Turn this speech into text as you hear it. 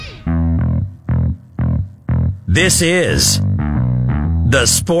This is the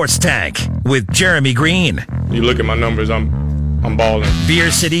Sports Tank with Jeremy Greene. You look at my numbers, I'm balling.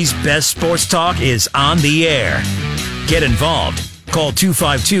 Beer City's best sports talk is on the air. Get involved. Call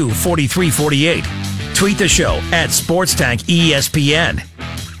 252-4348. Tweet the show at SportsTankESPN.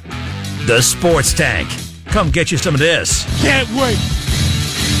 The Sports Tank. Come get you some of this. Can't wait.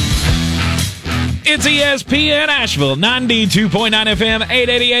 It's ESPN Asheville, 92.9 FM,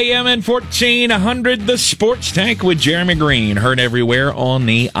 880 AM, and 1400. The Sports Tank with Jeremy Greene. Heard everywhere on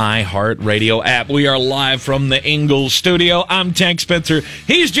the iHeartRadio app. We are live from the Ingalls studio. I'm Tank Spencer.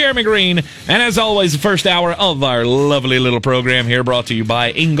 He's Jeremy Greene. And as always, the first hour of our lovely little program here brought to you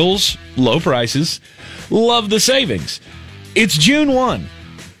by Ingalls. Low prices. Love the savings. It's June 1.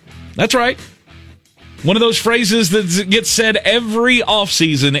 That's right. One of those phrases that gets said every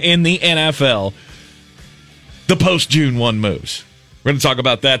offseason in the NFL. The post-June 1 moves. We're going to talk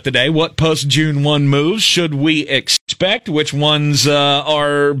about that today. What post-June 1 moves should we expect? Which ones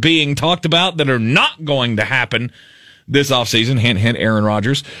are being talked about that are not going to happen this offseason? Hint, hint, Aaron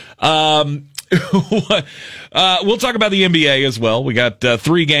Rodgers. We'll talk about the NBA as well. We got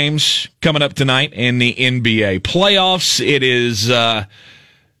 3 games coming up tonight in the NBA playoffs. It is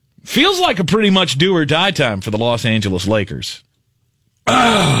feels like a pretty much do-or-die time for the Los Angeles Lakers.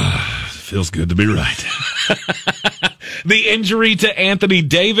 Feels good to be right. The injury to Anthony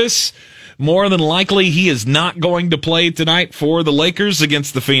Davis, more than likely he is not going to play tonight for the Lakers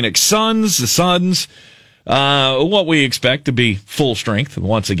against the Phoenix Suns. The Suns, what we expect to be full strength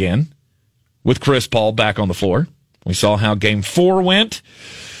once again, with Chris Paul back on the floor. We saw how Game 4 went,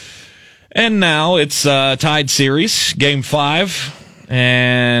 and now it's tied series, Game 5,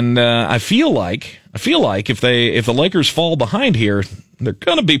 and I feel like if the Lakers fall behind here, they're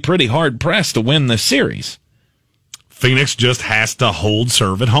going to be pretty hard pressed to win this series. Phoenix just has to hold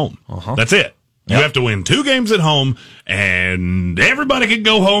serve at home. That's it. You have to win 2 games at home, and everybody can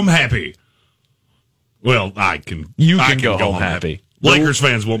go home happy. Well, I can. You can go home happy. Lakers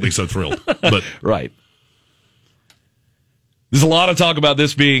fans won't be so thrilled, but right. There's a lot of talk about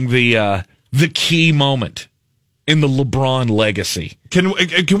this being the key moment in the LeBron legacy. Can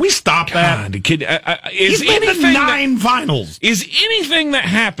we stop that? He's been to 9 finals. Is anything that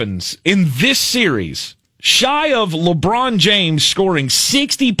happens in this series shy of LeBron James scoring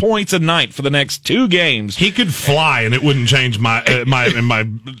 60 points a night for the next 2 games? He could fly, and it wouldn't change my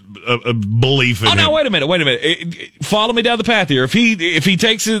belief in him. Oh, no, wait a minute. Follow me down the path here. If he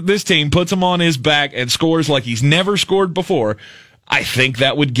takes this team, puts them on his back, and scores like he's never scored before, I think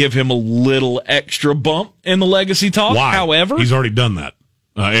that would give him a little extra bump in the legacy talk. Why? However, he's already done that.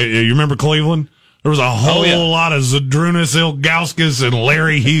 You remember Cleveland? There was a whole lot of Zadrunas Ilgauskas and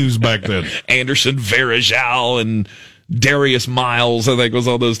Larry Hughes back then. Anderson Varejao and Darius Miles, I think was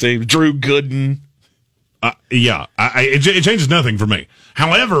on those teams. Drew Gooden. It changes nothing for me.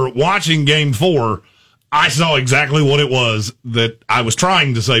 However, watching Game 4, I saw exactly what it was that I was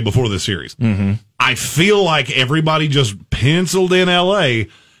trying to say before this series. Mm-hmm. I feel like everybody just penciled in L.A.,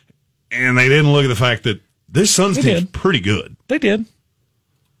 and they didn't look at the fact that this Suns team's pretty good. They did.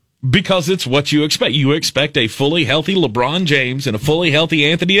 Because it's what you expect. You expect a fully healthy LeBron James and a fully healthy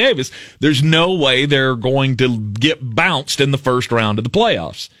Anthony Davis. There's no way they're going to get bounced in the first round of the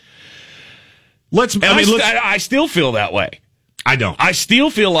playoffs. I still feel that way. I don't. I still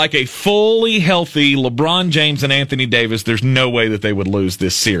feel like a fully healthy LeBron James and Anthony Davis, there's no way that they would lose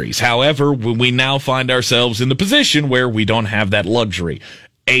this series. However, we now find ourselves in the position where we don't have that luxury.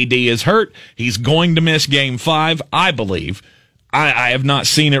 AD is hurt. He's going to miss Game 5, I believe. I have not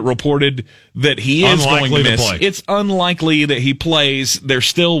seen it reported that he is going to miss. It's unlikely that he plays. They're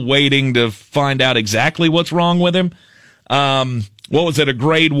still waiting to find out exactly what's wrong with him. What was it, a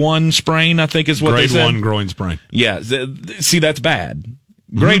grade 1 sprain, I think is what they said? Grade 1 groin sprain. Yeah. See, that's bad.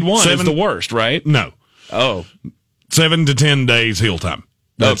 Grade 1 is the worst, right? No. Oh. 7 to 10 days heal time.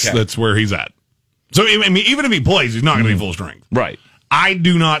 That's where he's at. So, I mean, even if he plays, he's not going to be full strength. Right. I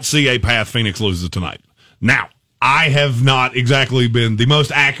do not see a path Phoenix loses tonight. Now, I have not exactly been the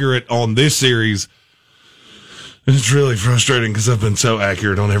most accurate on this series. It's really frustrating because I've been so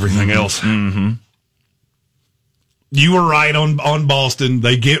accurate on everything else. Mm-hmm. You were right on Boston.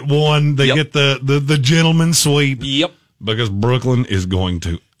 They get one. They get the gentleman's sweep. Yep. Because Brooklyn is going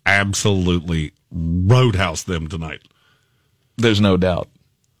to absolutely roadhouse them tonight. There's no doubt.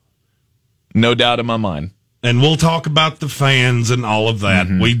 No doubt in my mind. And we'll talk about the fans and all of that.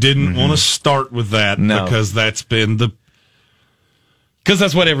 Mm-hmm. We didn't want to start with that because that's been Because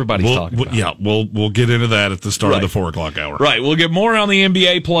that's what everybody's talking about. Yeah, we'll get into that at the start of the 4 o'clock hour. Right. We'll get more on the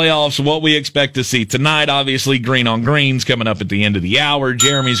NBA playoffs, what we expect to see tonight. Obviously, Greene on Green's coming up at the end of the hour.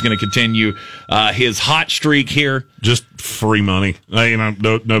 Jeremy's going to continue his hot streak here. Just free money. No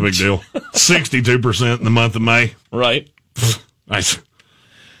big deal. 62% in the month of May. Right. Nice.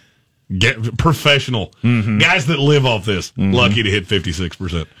 Get professional. Guys that live off this, lucky to hit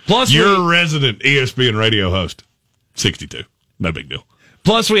 56%. Plus, you're a resident ESPN radio host. 62. No big deal.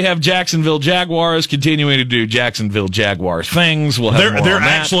 Plus, we have Jacksonville Jaguars continuing to do Jacksonville Jaguars things. We'll have they're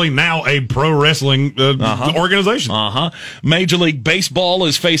actually now a pro wrestling organization. Major League Baseball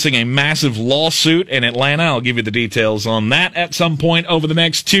is facing a massive lawsuit in Atlanta. I'll give you the details on that at some point over the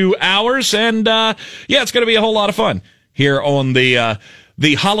next 2 hours. And, it's going to be a whole lot of fun here on the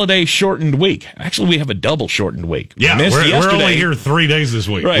holiday shortened week. Actually, we have a double shortened week. Yeah, we're only here 3 days this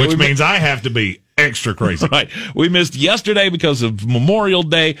week, right, which means I have to be extra crazy. Right. We missed yesterday because of Memorial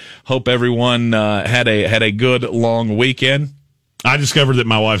Day. Hope everyone had a good long weekend. I discovered that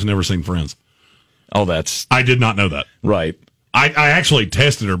my wife's never seen Friends. Oh, I did not know that. Right. I actually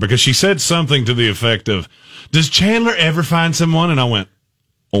tested her because she said something to the effect of, "Does Chandler ever find someone?" And I went,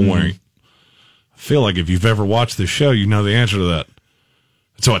 "Oh, worry. I feel like if you've ever watched this show, you know the answer to that."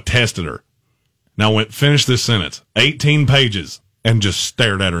 So I tested her. Now I went, "Finish this sentence." 18 pages. And just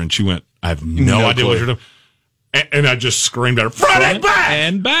stared at her, and she went, "I have no idea what you're doing." And I just screamed at her, "Front and back!"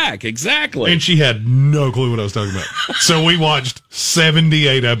 And back, exactly. And she had no clue what I was talking about. So we watched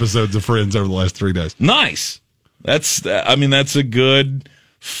 78 episodes of Friends over the last 3 days. Nice. That's a good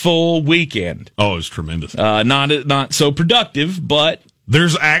full weekend. Oh, it was tremendous. Not so productive, but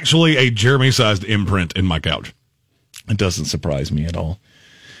there's actually a Jeremy-sized imprint in my couch. It doesn't surprise me at all.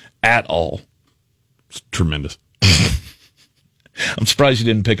 At all. It's tremendous. I'm surprised you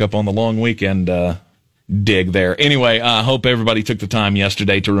didn't pick up on the long weekend dig there. Anyway, I hope everybody took the time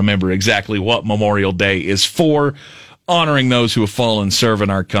yesterday to remember exactly what Memorial Day is for, honoring those who have fallen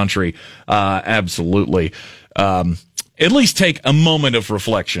serving our country. Absolutely. At least take a moment of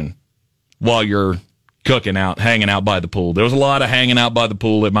reflection while you're cooking out, hanging out by the pool. There was a lot of hanging out by the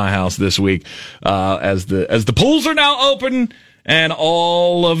pool at my house this week as the pools are now open and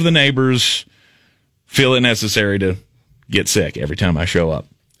all of the neighbors feel it necessary to get sick every time I show up.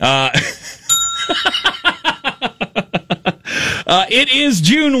 It is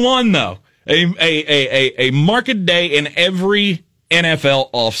June 1, though. A market day in every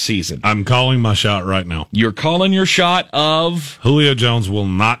NFL offseason. I'm calling my shot right now. You're calling your shot of? Julio Jones will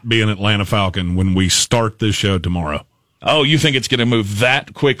not be an Atlanta Falcon when we start this show tomorrow. Oh, you think it's going to move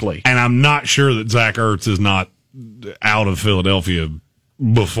that quickly? And I'm not sure that Zach Ertz is not out of Philadelphia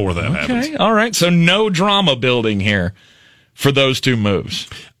before that happens. Okay, all right. So no drama building here for those two moves.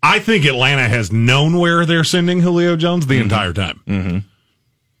 I think Atlanta has known where they're sending Julio Jones the entire time. Mm-hmm.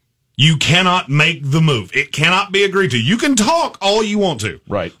 You cannot make the move. It cannot be agreed to. You can talk all you want to.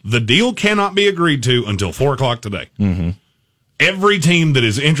 Right. The deal cannot be agreed to until 4 o'clock today. Mm-hmm. Every team that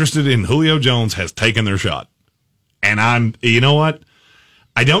is interested in Julio Jones has taken their shot. And you know what?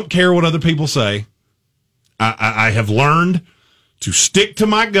 I don't care what other people say. I have learned to stick to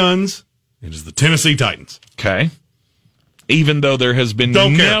my guns. It is the Tennessee Titans. Okay. Even though there has been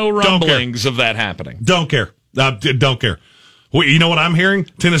no rumblings of that happening. Don't care. Don't care. Well, you know what I'm hearing?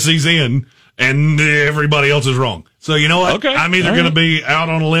 Tennessee's in, and everybody else is wrong. So you know what? Okay. I'm either going to be out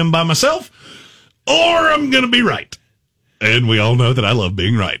on a limb by myself, or I'm going to be right. And we all know that I love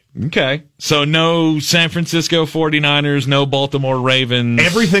being right. Okay. So no San Francisco 49ers, no Baltimore Ravens.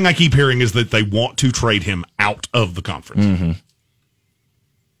 Everything I keep hearing is that they want to trade him out of the conference. Mm-hmm.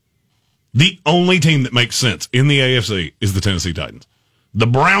 The only team that makes sense in the AFC is the Tennessee Titans. The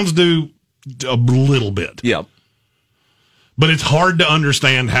Browns do a little bit. Yep. But it's hard to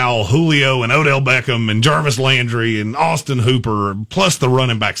understand how Julio and Odell Beckham and Jarvis Landry and Austin Hooper, plus the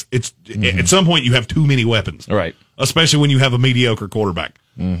running backs, at some point you have too many weapons. Right. Especially when you have a mediocre quarterback.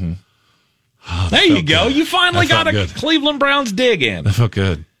 Mm-hmm. Oh, there you go. Good. You finally got a good. Cleveland Browns dig in. That felt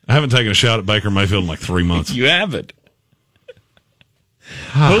good. I haven't taken a shot at Baker Mayfield in like 3 months. You haven't.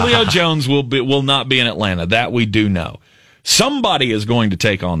 Julio Jones will not be in Atlanta. That we do know. Somebody is going to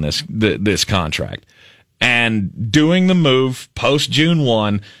take on this contract. And doing the move post June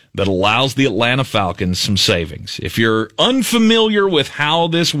 1 that allows the Atlanta Falcons some savings. If you're unfamiliar with how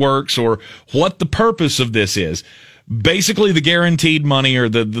this works or what the purpose of this is, basically the guaranteed money or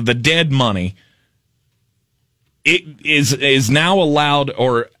the dead money, it is now allowed,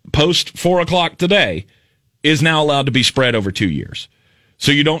 or post 4 o'clock today, is now allowed to be spread over 2 years.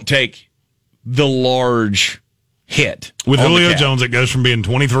 So you don't take the large hit. With Julio Jones, it goes from being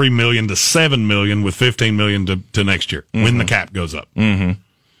 $23 million to $7 million with $15 million to next year when the cap goes up. Mm-hmm.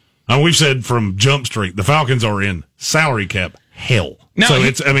 And we've said from Jump Street, the Falcons are in salary cap hell. Now, so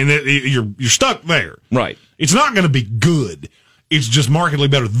you're stuck there. Right. It's not going to be good. It's just markedly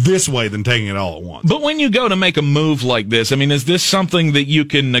better this way than taking it all at once. But when you go to make a move like this, I mean, is this something that you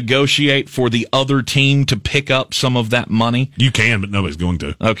can negotiate for the other team to pick up some of that money? You can, but nobody's going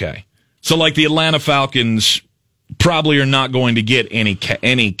to. Okay. So like the Atlanta Falcons probably are not going to get any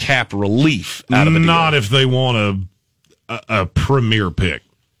cap relief out of the deal. Not if they want a premier pick.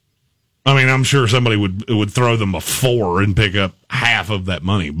 I mean, I'm sure somebody would throw them a 4 and pick up half of that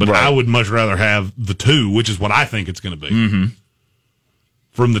money, but right. I would much rather have the 2, which is what I think it's going to be,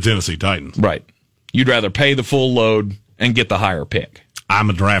 from the Tennessee Titans. Right. You'd rather pay the full load and get the higher pick. I'm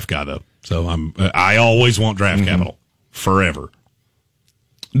a draft guy, though, so I always want draft capital forever.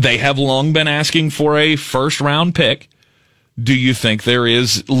 They have long been asking for a first-round pick. Do you think there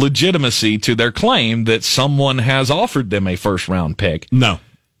is legitimacy to their claim that someone has offered them a first-round pick? No.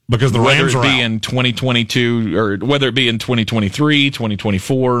 Because the Rams are out. Whether it be in 2022 or whether it be in 2023,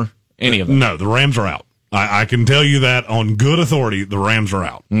 2024, any of them. No, the Rams are out. I can tell you that on good authority, the Rams are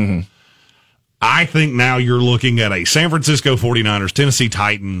out. Mm-hmm. I think now you're looking at a San Francisco 49ers, Tennessee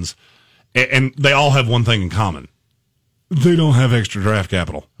Titans, and they all have one thing in common. They don't have extra draft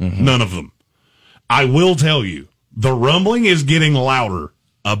capital. Mm-hmm. None of them. I will tell you, the rumbling is getting louder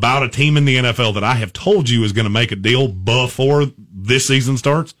about a team in the NFL that I have told you is going to make a deal before this season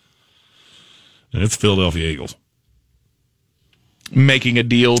starts. And it's Philadelphia Eagles. Making a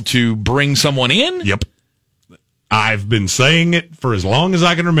deal to bring someone in? Yep. I've been saying it for as long as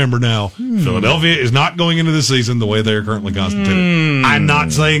I can remember now. Philadelphia is not going into the season the way they're currently constituted. I'm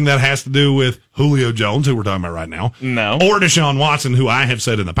not saying that has to do with Julio Jones, who we're talking about right now. No. Or Deshaun Watson, who I have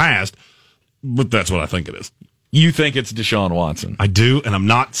said in the past, but that's what I think it is. You think it's Deshaun Watson? I do, and I'm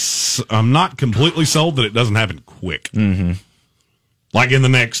not completely sold that it doesn't happen quick. Mm-hmm. Like in the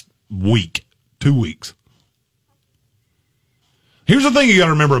next week, 2 weeks. Here's the thing you got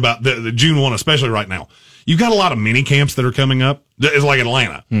to remember about the June 1, especially right now. You've got a lot of mini camps that are coming up. It's like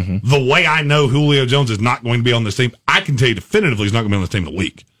Atlanta. Mm-hmm. The way I know Julio Jones is not going to be on this team, I can tell you definitively he's not going to be on this team in a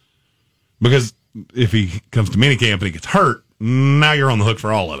week. Because if he comes to mini camp and he gets hurt, now you're on the hook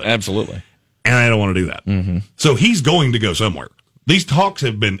for all of it. Absolutely. And I don't want to do that. Mm-hmm. So he's going to go somewhere. These talks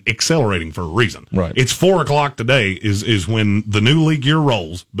have been accelerating for a reason. Right. It's 4:00 today is when the new league year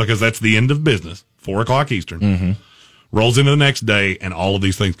rolls, because that's the end of business, 4:00 Eastern. Mm-hmm. Rolls into the next day, and all of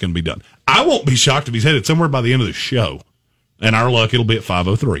these things can be done. I won't be shocked if he's headed somewhere by the end of the show. And our luck, it'll be at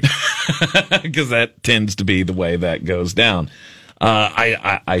 5:03. Because that tends to be the way that goes down.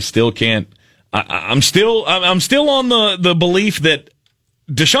 I still can't. I'm still on the belief that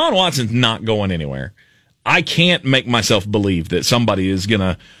Deshaun Watson's not going anywhere. I can't make myself believe that somebody is going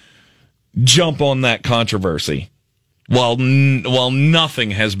to jump on that controversy while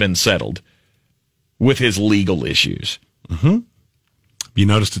nothing has been settled with his legal issues. Mm-hmm. You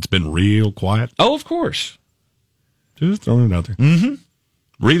noticed it's been real quiet? Oh, of course. Just throwing it out there. Mm-hmm.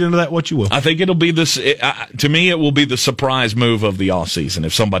 Read into that what you will. I think it'll be this. To me, it will be the surprise move of the offseason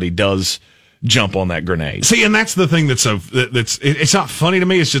if somebody does jump on that grenade. See, and that's the thing it's not funny to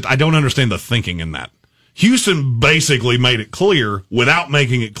me. It's just I don't understand the thinking in that. Houston basically made it clear, without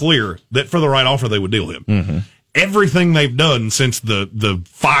making it clear, that for the right offer they would deal him. Mm-hmm. Everything they've done since the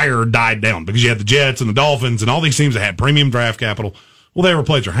fire died down, because you had the Jets and the Dolphins and all these teams that had premium draft capital, well, they ever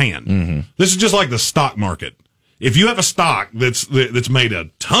played your hand. Mm-hmm. This is just like the stock market. If you have a stock that's made a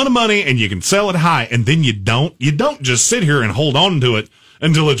ton of money and you can sell it high, and then you don't just sit here and hold on to it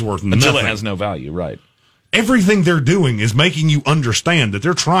until it's worth nothing. Until it has no value, right. Everything they're doing is making you understand that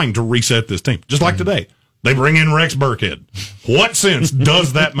they're trying to reset this team. Just like today. They bring in Rex Burkhead. What sense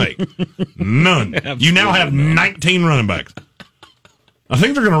does that make? None. Absolutely. You now have 19 running backs. I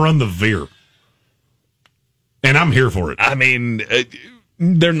think they're going to run the veer. And I'm here for it. I mean,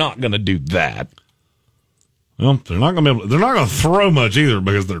 they're not going to do that. Well, they're not going to throw much either,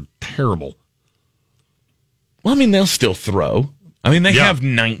 because they're terrible. Well, I mean, they'll still throw. I mean, they have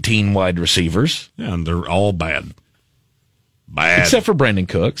 19 wide receivers. Yeah, and they're all bad. Bad. Except for Brandon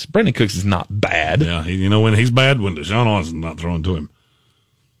Cooks. Brandon Cooks is not bad. Yeah, when he's bad, when Deshaun Watson's not throwing to him.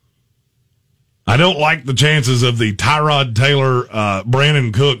 I don't like the chances of the Tyrod Taylor,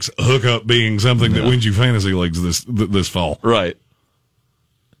 Brandon Cooks hookup being something that wins you fantasy leagues this fall. Right.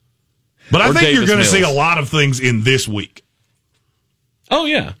 But I think Davis you're going to see Mills. a lot of things in this week. Oh,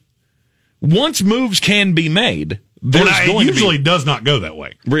 yeah. Once moves can be made, it usually does not go that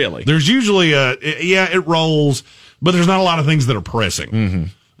way. Really? There's usually it rolls, but there's not a lot of things that are pressing. Mm-hmm.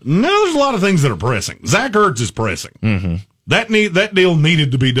 No, there's a lot of things that are pressing. Zach Ertz is pressing. Mm-hmm. That deal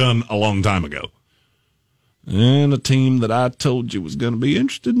needed to be done a long time ago. And a team that I told you was going to be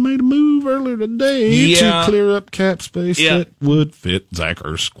interested made a move earlier today to clear up cap space that would fit Zach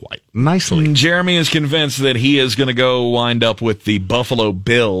Ertz quite nicely. Jeremy is convinced that he is going to go wind up with the Buffalo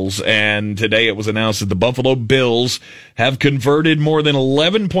Bills, and today it was announced that the Buffalo Bills have converted more than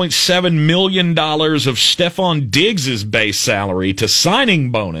 $11.7 million of Stephon Diggs' base salary to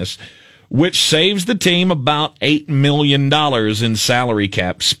signing bonus, which saves the team about $8 million in salary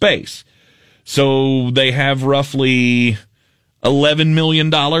cap space. So they have roughly $11 million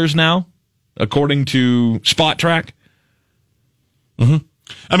now, according to Spot Track. Mm-hmm.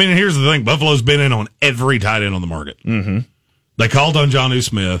 I mean, here's the thing. Buffalo's been in on every tight end on the market. Mm-hmm. They called on Jonnu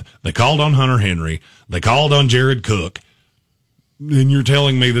Smith. They called on Hunter Henry. They called on Jared Cook. And you're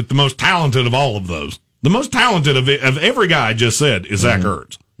telling me that the most talented of all of those, the most talented of every guy I just said is Zach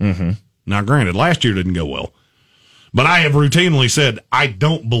Ertz. Mm-hmm. Now, granted, last year didn't go well. But I have routinely said, I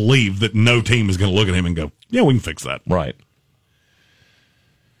don't believe that no team is going to look at him and go, yeah, we can fix that. Right.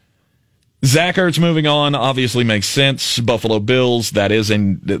 Zach Ertz moving on obviously makes sense. Buffalo Bills, that is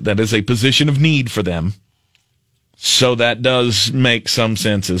a position of need for them. So that does make some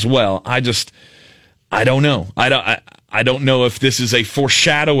sense as well. I don't know. I don't know if this is a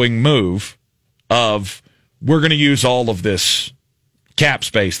foreshadowing move of we're going to use all of this cap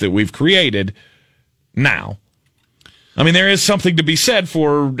space that we've created now. I mean, there is something to be said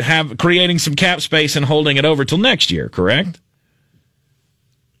for creating some cap space and holding it over till next year, correct?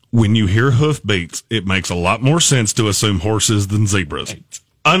 When you hear hoofbeats, it makes a lot more sense to assume horses than zebras. Right.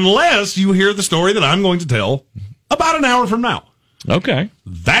 Unless you hear the story that I'm going to tell about an hour from now. Okay.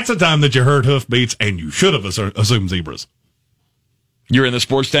 That's a time that you heard hoofbeats, and you should have assumed zebras. You're in the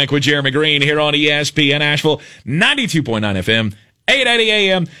Sports Tank with Jeremy Greene here on ESPN Asheville, 92.9 FM, 880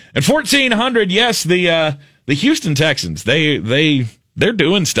 AM, and 1400. Yes, the Houston Texans, they're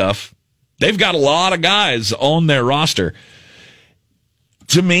doing stuff. They've got a lot of guys on their roster.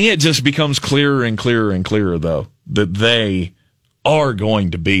 To me, it just becomes clearer and clearer and clearer, though, that they are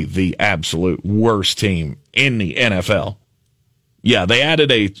going to be the absolute worst team in the NFL. Yeah, they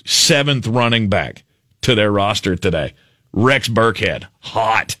added a 7th running back to their roster today. Rex Burkhead.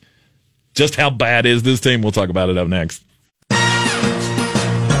 Hot. Just how bad is this team? We'll talk about it up next.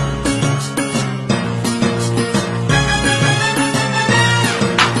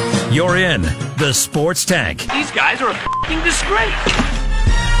 You're in the Sports Tank. These guys are a f***ing disgrace.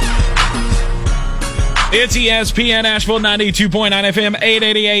 It's ESPN Asheville, 92.9 FM,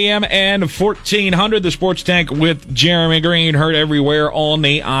 880 AM, and 1400. The Sports Tank with Jeremy Greene, heard everywhere on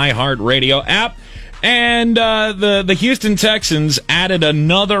the iHeartRadio app. And the Houston Texans added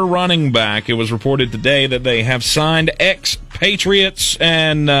another running back. It was reported today that they have signed ex-Patriots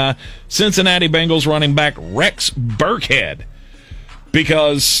and Cincinnati Bengals running back Rex Burkhead.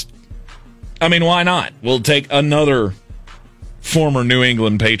 Because, I mean, why not? We'll take another former New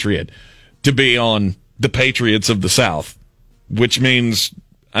England Patriot to be on the Patriots of the South, which means,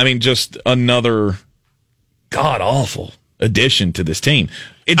 I mean, just another god-awful addition to this team.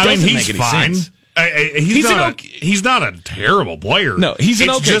 It doesn't make any sense. He's not a terrible player. No, he's an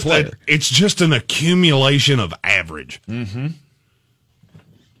okay player. It's just an accumulation of average. Mm-hmm.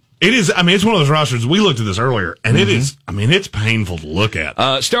 It is. I mean, it's one of those rosters. We looked at this earlier, and it is. I mean, it's painful to look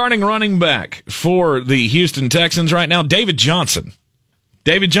at. Starting running back for the Houston Texans right now, David Johnson.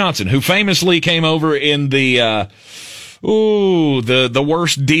 David Johnson, who famously came over in the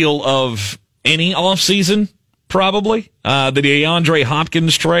worst deal of any offseason, probably the DeAndre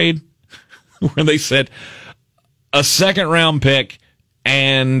Hopkins trade, where they said a 2nd-round pick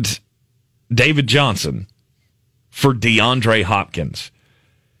and David Johnson for DeAndre Hopkins.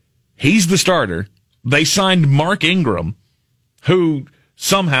 He's the starter. They signed Mark Ingram, who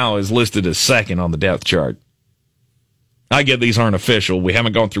somehow is listed as 2nd on the depth chart. I get these aren't official. We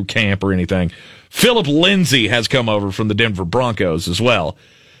haven't gone through camp or anything. Philip Lindsay has come over from the Denver Broncos as well.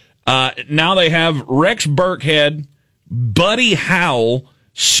 Now they have Rex Burkhead, Buddy Howell,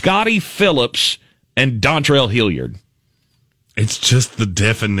 Scotty Phillips, and Dontrell Hilliard. It's just the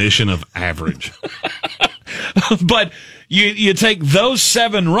definition of average. But you take those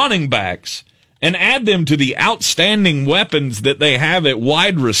 7 running backs and add them to the outstanding weapons that they have at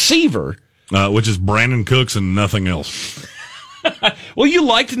wide receiver. Which is Brandon Cooks and nothing else. Well, you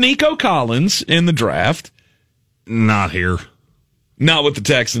liked Nico Collins in the draft. Not here. Not with the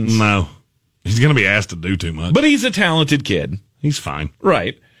Texans. No. He's going to be asked to do too much. But he's a talented kid. He's fine.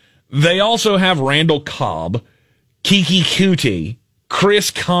 Right. They also have Randall Cobb, Kiki Kuti,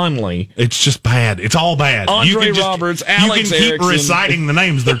 Chris Conley. It's just bad. It's all bad. Andre Roberts, Alex You can keep Erickson. reciting the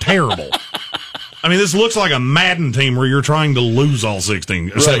names. They're terrible. I mean, this looks like a Madden team where you're trying to lose all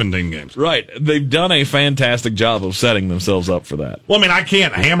 16 or 17 games. Right. They've done a fantastic job of setting themselves up for that. Well, I mean, I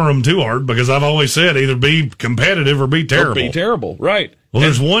can't hammer them too hard because I've always said either be competitive or be terrible. Or be terrible, right. Well,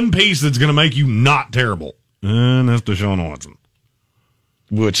 there's one piece that's going to make you not terrible, and that's Deshaun Watson.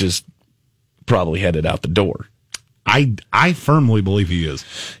 Which is probably headed out the door. I firmly believe he is.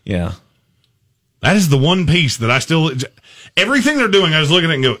 Yeah. That is the one piece that I still... Everything they're doing, I was looking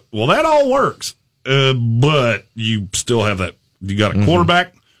at it and go, well, that all works. But you still have that. You got a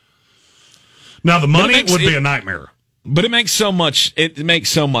quarterback. Now, the money would be a nightmare. But it makes so much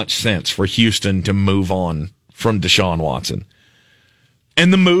sense for Houston to move on from Deshaun Watson.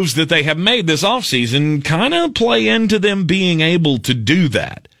 And the moves that they have made this offseason kind of play into them being able to do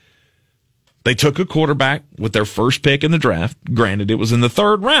that. They took a quarterback with their first pick in the draft. Granted, it was in the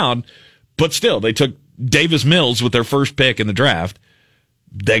third round, but still, they took Davis Mills with their first pick in the draft.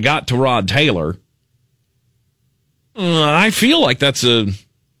 They got Tyrod Taylor. I feel like that's an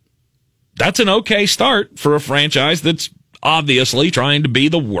okay start for a franchise that's obviously trying to be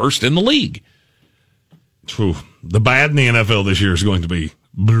the worst in the league. Whew. The bad in the NFL this year is going to be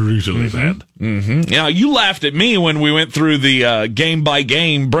brutally bad. Mm-hmm. Yeah, you laughed at me when we went through the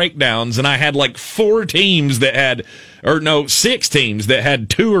game-by-game breakdowns, and I had like 6 teams that had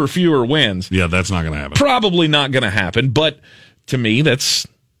 2 or fewer wins. Yeah, that's not going to happen. Probably not going to happen, but to me, that's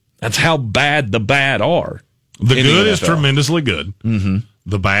how bad the bad are. The good is tremendously good. Mm-hmm.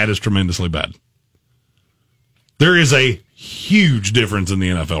 The bad is tremendously bad. There is a huge difference in the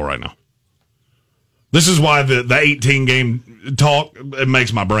NFL right now. This is why the 18-game talk, it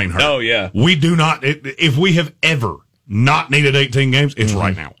makes my brain hurt. Oh, yeah. We do not, if we have ever not needed 18 games, it's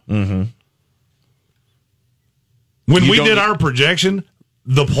right now. Mm-hmm. When we did our projection,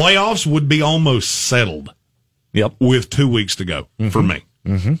 the playoffs would be almost settled. Yep. With 2 weeks to go for me.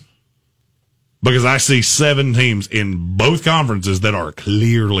 Mm-hmm. Because I see 7 teams in both conferences that are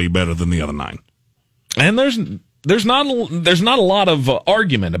clearly better than the other 9. And there's not a lot of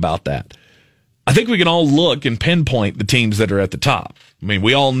argument about that. I think we can all look and pinpoint the teams that are at the top. I mean,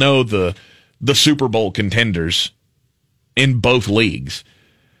 we all know the Super Bowl contenders in both leagues.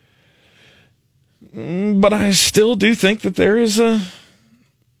 But I still do think that there's a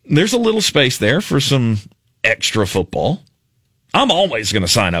little space there for some extra football. I'm always going to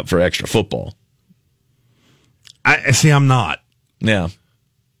sign up for extra football. I'm not. Yeah.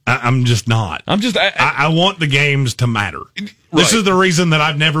 I'm just not. I want the games to matter. Right. This is the reason that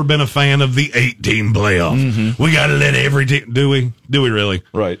I've never been a fan of the 8-team playoff. Mm-hmm. We got to let every team. Do we really?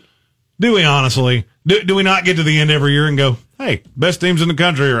 Right. Do we honestly? Do we not get to the end every year and go, hey, best teams in the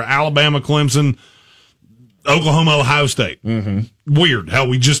country are Alabama, Clemson, Oklahoma, Ohio State? Mm-hmm. Weird how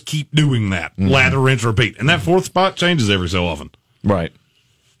we just keep doing that. Mm-hmm. Lather, rinse, repeat. And that 4th spot changes every so often. Right.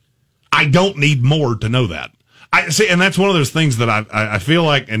 I don't need more to know that. I see, and that's one of those things that I feel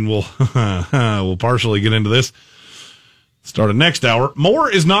like, and we'll partially get into this. Start of next hour.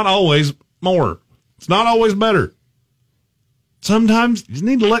 More is not always more. It's not always better. Sometimes you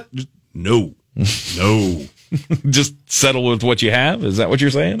need to no. Just settle with what you have. Is that what you're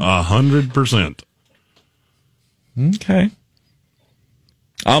saying? 100%. Okay.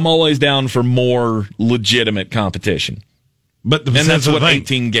 I'm always down for more legitimate competition. And that's what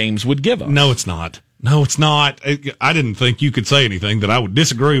 18 games would give us. No, it's not. I didn't think you could say anything that I would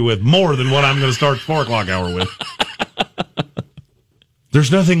disagree with more than what I'm going to start the 4 o'clock hour with. There's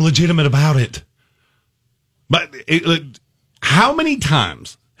nothing legitimate about it. But how mmany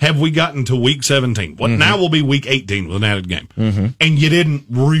times have we gotten to week 17? What now will be week 18 with an added game. Mm-hmm. And you didn't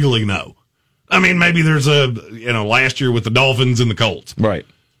really know. I mean, maybe there's last year with the Dolphins and the Colts. Right.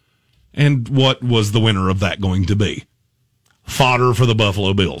 And what was the winner of that going to be? Fodder for the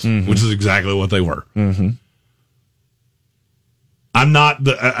Buffalo Bills, which is exactly what they were. Mm-hmm. I'm not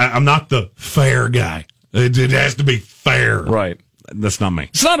the fair guy. It has to be fair. Right. That's not me.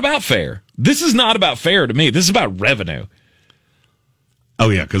 It's not about fair. This is not about fair to me. This is about revenue. Oh,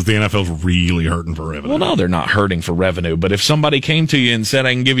 yeah, because the NFL's really hurting for revenue. Well, no, they're not hurting for revenue. But if somebody came to you and said,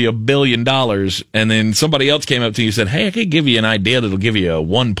 I can give you $1 billion, and then somebody else came up to you and said, hey, I could give you an idea that'll give you a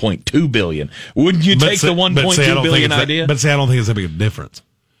 $1.2 billion. Wouldn't you take the $1.2 billion idea? But see, I don't think it's that big a difference.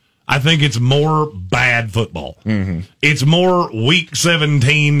 I think it's more bad football. Mm-hmm. It's more week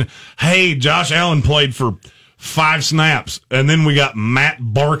 17. Hey, Josh Allen played for 5 snaps, and then we got Matt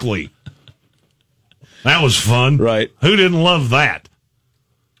Barkley. That was fun. Right. Who didn't love that?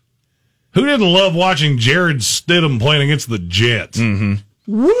 Who didn't love watching Jared Stidham playing against the Jets? Mm-hmm.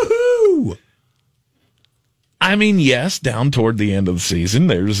 Woohoo! I mean, yes, down toward the end of the season,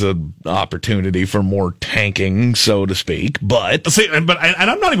 there's an opportunity for more tanking, so to speak. But see, and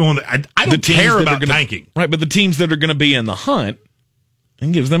I'm not even. I don't care about tanking, right? But the teams that are going to be in the hunt,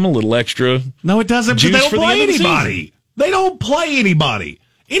 it gives them a little extra. No, it doesn't. Juice They don't for the play end of the anybody. season. They don't play anybody.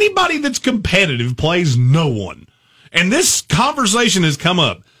 Anybody that's competitive plays no one. And this conversation has come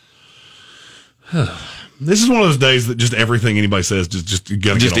up. This is one of those days that just everything anybody says just you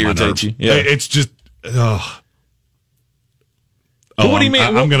gotta get on my nerves. You. Yeah. It's just. What do you mean?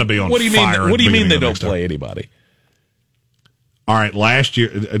 I'm going to be on fire. What do you mean they don't play anybody? All right, last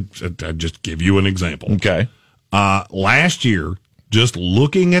year, I'll just give you an example. Okay. Last year, just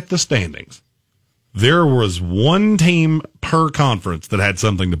looking at the standings, there was one team per conference that had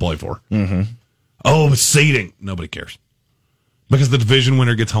something to play for. Mm-hmm. Oh, seeding. Nobody cares. Because the division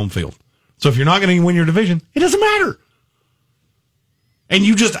winner gets home field. So if you're not going to win your division, it doesn't matter. And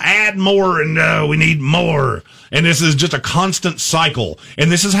you just add more, and we need more. And this is just a constant cycle.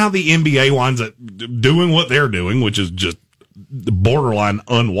 And this is how the NBA winds up doing what they're doing, which is just borderline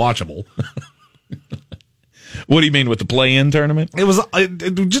unwatchable. What do you mean with the play-in tournament? It was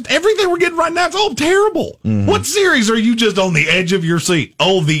just everything we're getting right now. It's all terrible. Mm-hmm. What series are you just on the edge of your seat?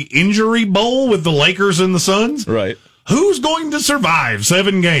 Oh, the injury bowl with the Lakers and the Suns? Right. Who's going to survive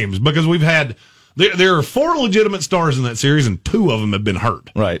 7 games? Because we've had... There are 4 legitimate stars in that series, and 2 of them have been hurt.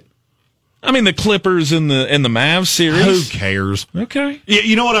 Right. I mean, the Clippers and the Mavs series. Who cares? Okay.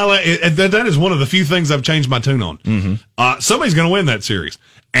 You know what I like? That is one of the few things I've changed my tune on. Mm-hmm. Somebody's going to win that series,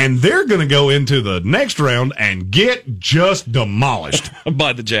 and they're going to go into the next round and get just demolished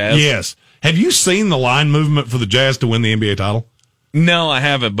by the Jazz. Yes. Have you seen the line movement for the Jazz to win the NBA title? No, I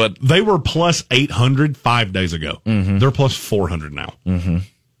haven't. But they were plus 800 5 days ago. Mm-hmm. They're plus 400 now. Mm-hmm.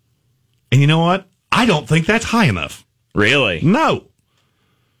 And you know what? I don't think that's high enough. Really? No.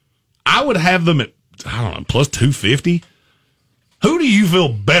 I would have them at, I don't know, plus 250. Who do you feel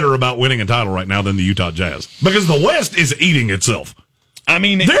better about winning a title right now than the Utah Jazz? Because the West is eating itself. I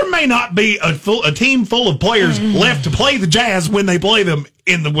mean, there may not be a team full of players left to play the Jazz when they play them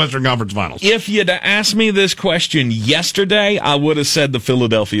in the Western Conference Finals. If you'd asked me this question yesterday, I would have said the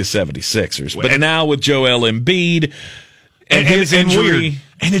Philadelphia 76ers. But now with Joel Embiid and his injury...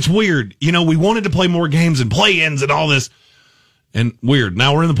 And it's weird. You know, we wanted to play more games and play-ins and all this. And weird.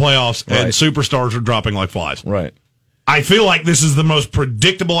 Now we're in the playoffs, and superstars are dropping like flies. Right. I feel like this is the most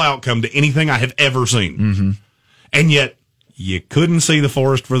predictable outcome to anything I have ever seen. Mm-hmm. And yet, you couldn't see the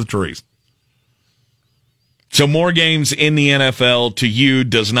forest for the trees. So more games in the NFL to you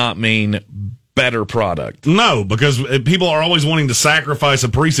does not mean better product. No, because people are always wanting to sacrifice a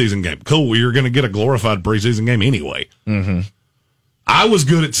preseason game. Cool, well, you're going to get a glorified preseason game anyway. Mm-hmm. I was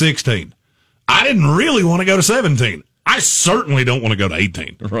good at 16. I didn't really want to go to 17. I certainly don't want to go to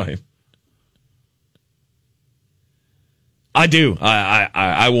 18. Right. I do.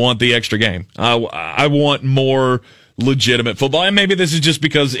 I want the extra game. I want more legitimate football. And maybe this is just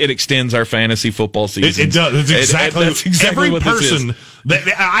because it extends our fantasy football season. It does. That's exactly every what person.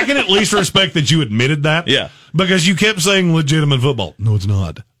 I can at least respect that you admitted that. Yeah. Because you kept saying legitimate football. No, it's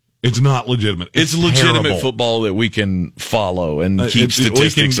not. It's not legitimate. It's legitimate football that we can follow and keep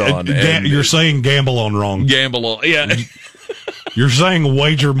statistics on. You're saying gamble on wrong. Gamble on, yeah. You're saying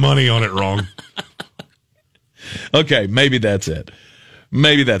wager money on it wrong. Okay, maybe that's it.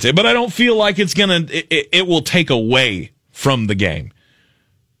 Maybe that's it. But I don't feel like it's it will take away from the game.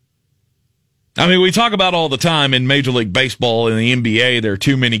 I mean, we talk about all the time in Major League Baseball and the NBA, there are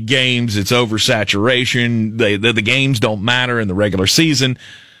too many games, it's oversaturation, the games don't matter in the regular season.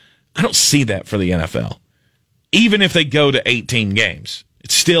 I don't see that for the NFL. Even if they go to 18 games,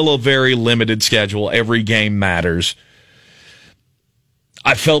 it's still a very limited schedule. Every game matters.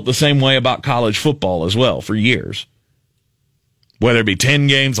 I felt the same way about college football as well for years. Whether it be 10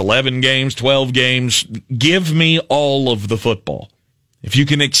 games, 11 games, 12 games, give me all of the football. If you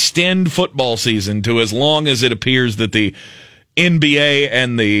can extend football season to as long as it appears that the NBA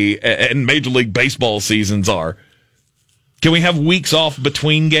and Major League Baseball seasons are, can we have weeks off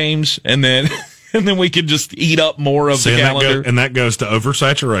between games and then we could just eat up more of the calendar? And that goes to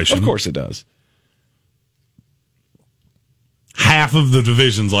oversaturation. Of course it does. Half of the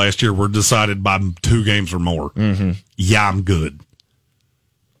divisions last year were decided by 2 games or more. Mm-hmm. Yeah, I'm good.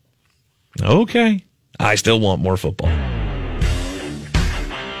 Okay. I still want more football.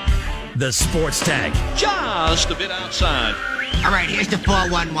 The Sports Tank. Just a bit outside. All right, here's the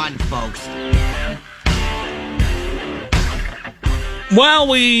 411, folks. Well,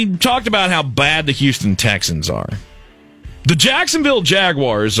 we talked about how bad the Houston Texans are. The Jacksonville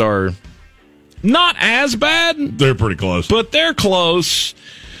Jaguars are not as bad. They're pretty close. But they're close.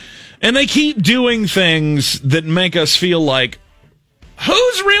 And they keep doing things that make us feel like,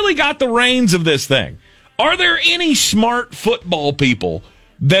 who's really got the reins of this thing? Are there any smart football people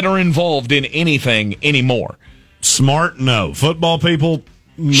that are involved in anything anymore? Smart? No. Football people?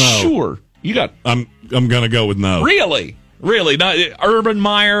 No. Sure. You got. I'm going to go with no. Really? Not Urban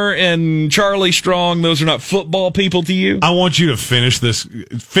Meyer and Charlie Strong. Those are not football people to you? I want you to finish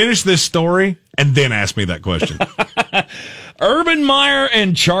this story and then ask me that question. Urban Meyer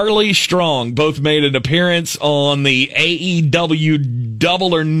and Charlie Strong both made an appearance on the AEW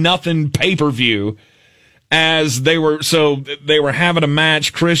Double or Nothing pay-per-view as they were having a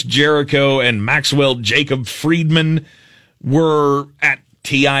match. Chris Jericho and Maxwell Jacob Friedman were at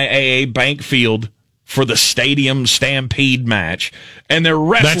TIAA Bank Field for the Stadium Stampede match, and they're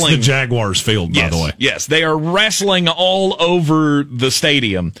wrestling. That's the Jaguars field, by the way. Yes, they are wrestling all over the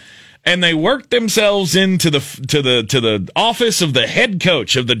stadium. And they worked themselves into the office of the head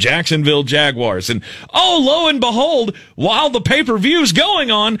coach of the Jacksonville Jaguars. And lo and behold, while the pay-per-view's going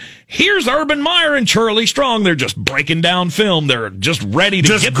on, here's Urban Meyer and Charlie Strong. They're just breaking down film. They're just ready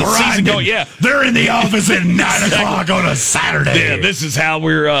to get the season going. Yeah, they're in the office at 9:00 on a Saturday. Yeah, this is how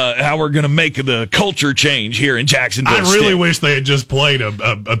we're going to make the culture change here in Jacksonville. I really wish they had just played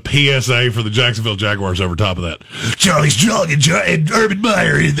a PSA for the Jacksonville Jaguars over top of that. Charlie Strong and Urban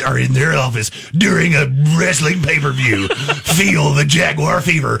Meyer are in their office during a wrestling pay-per-view. Feel the Jaguar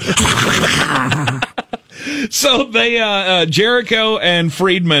fever. So they, Jericho and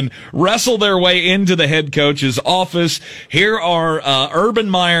Friedman wrestle their way into the head coach's office. Here are Urban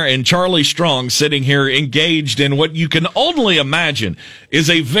Meyer and Charlie Strong sitting here engaged in what you can only imagine is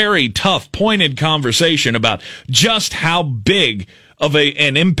a very tough, pointed conversation about just how big of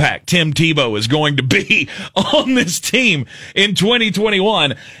an impact Tim Tebow is going to be on this team in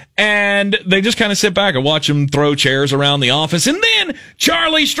 2021. And they just kind of sit back and watch him throw chairs around the office. And then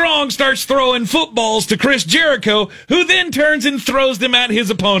Charlie Strong starts throwing footballs to Chris Jericho, who then turns and throws them at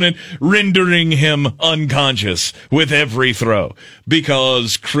his opponent, rendering him unconscious with every throw.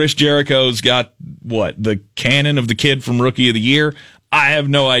 Because Chris Jericho's got, the cannon of the kid from Rookie of the Year? I have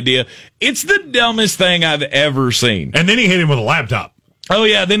no idea. It's the dumbest thing I've ever seen. And then he hit him with a laptop. Oh,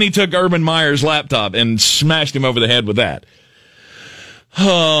 yeah. Then he took Urban Meyer's laptop and smashed him over the head with that.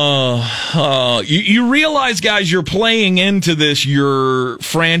 You realize, guys, you're playing into this your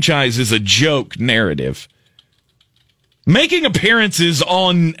franchise is a joke narrative. Making appearances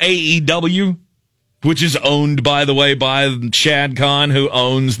on AEW, which is owned, by the way, by Shad Khan, who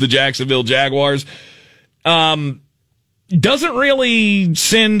owns the Jacksonville Jaguars, doesn't really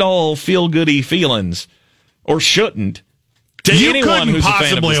send all feel-goody feelings, or shouldn't, to anyone who's a fan of this team. You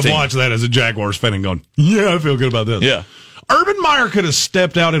couldn't possibly have watched that as a Jaguars fan and gone, yeah, I feel good about this. Yeah. Urban Meyer could have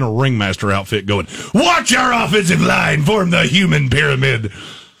stepped out in a ringmaster outfit going, watch our offensive line form the human pyramid.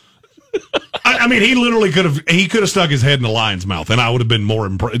 I mean, he literally could have stuck his head in the lion's mouth, and I would have been more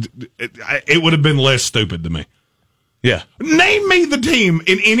impressed. It would have been less stupid to me. Yeah. Name me the team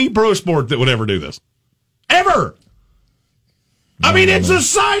in any pro sport that would ever do this. Ever. I mean, it's a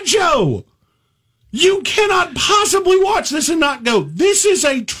sideshow. You cannot possibly watch this and not go, this is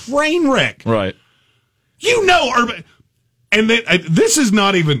a train wreck. Right. You know, Urban. And this is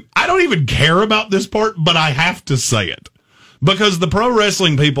not even, I don't even care about this part, but I have to say it. Because the pro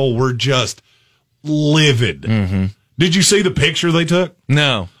wrestling people were just livid. Mm-hmm. Did you see the picture they took?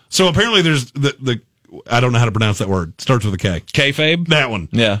 No. So apparently there's the I don't know how to pronounce that word. Starts with a K. Kayfabe? That one.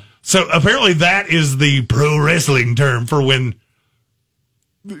 Yeah. So apparently that is the pro wrestling term for when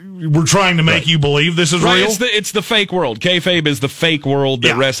we're trying to make you believe this is real. It's the fake world. Kayfabe is the fake world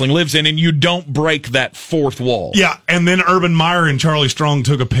that wrestling lives in, and you don't break that fourth wall. Yeah, and then Urban Meyer and Charlie Strong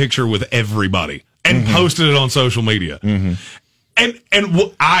took a picture with everybody and posted it on social media. Mm-hmm. And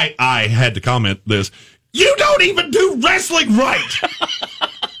I had to comment this. You don't even do wrestling right.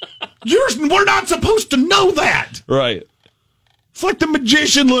 We're not supposed to know that. Right. It's like the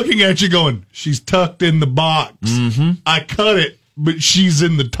magician looking at you going, she's tucked in the box. Mm-hmm. I cut it, but she's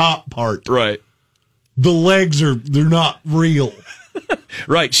in the top part. Right. The legs they're not real.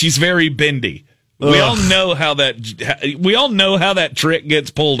 Right. She's very bendy. We all know how that trick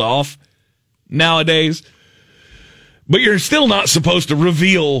gets pulled off nowadays. But you're still not supposed to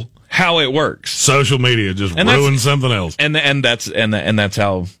reveal how it works. Social media just ruins something else. And that's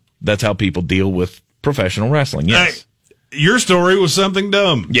how people deal with professional wrestling. Yes. Hey, your story was something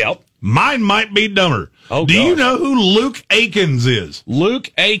dumb. Yep. Mine might be dumber. Oh, do you know who Luke Akins is?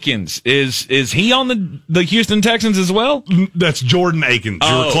 Luke Akins is he on the Houston Texans as well? That's Jordan Akins.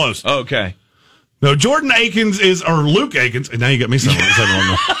 You were close. Okay. No, Jordan Akins or Luke Akins, and now you got me saying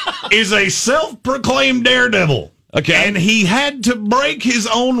wrong, is a self-proclaimed daredevil. Okay. And he had to break his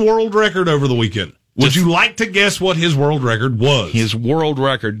own world record over the weekend. Would you like to guess what his world record was? His world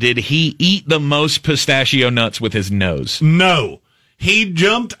record. Did he eat the most pistachio nuts with his nose? No. He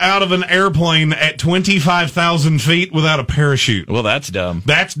jumped out of an airplane at 25,000 feet without a parachute. Well, that's dumb.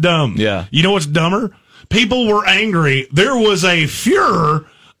 That's dumb. Yeah. You know what's dumber? People were angry. There was a fury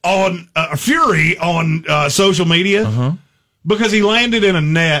on social media because he landed in a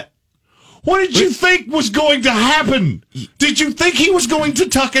net. What did you think was going to happen? Did you think he was going to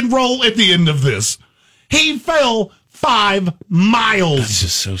tuck and roll at the end of this? He fell 5 miles. That's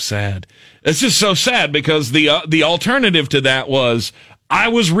just so sad. It's just so sad because the alternative to that was I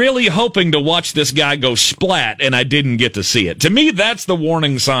was really hoping to watch this guy go splat and I didn't get to see it. To me, that's the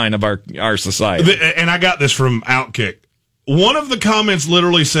warning sign of our society. And I got this from Outkick. One of the comments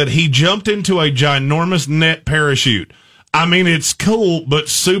literally said he jumped into a ginormous net parachute. I mean, it's cool, but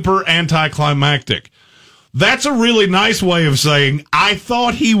super anticlimactic. That's a really nice way of saying, I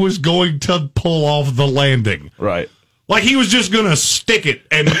thought he was going to pull off the landing. Right. Like he was just going to stick it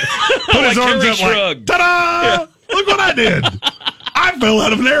and put his arms up like, ta-da! Yeah. Look what I did. I fell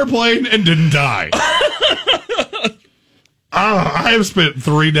out of an airplane and didn't die. I have spent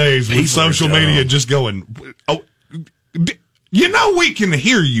 3 days with social media just going, oh, you know we can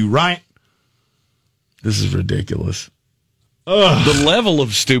hear you, right? This is ridiculous. The level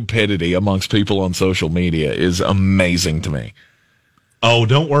of stupidity amongst people on social media is amazing to me. Oh,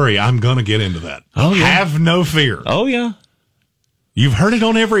 don't worry. I'm going to get into that. Oh, yeah. Have no fear. Oh, yeah. You've heard it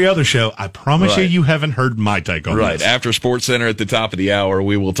on every other show. I promise you haven't heard my take on this. Right. After Sports Center at the top of the hour,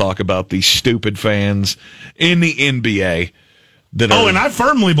 we will talk about the stupid fans in the NBA. And I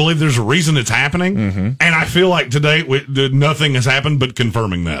firmly believe there's a reason it's happening. Mm-hmm. And I feel like today nothing has happened but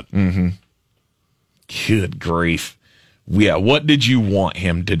confirming that. Mm-hmm. Good grief. Yeah, what did you want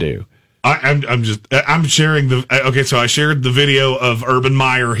him to do? I'm sharing so I shared the video of Urban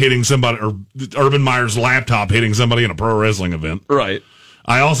Meyer hitting somebody, or Urban Meyer's laptop hitting somebody in a pro wrestling event. Right.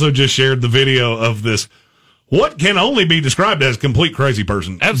 I also just shared the video of this, what can only be described as complete crazy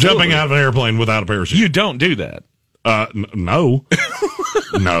person jumping out of an airplane without a parachute. You don't do that. No.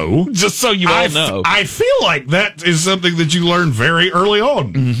 No. Just so you all know. I feel like that is something that you learn very early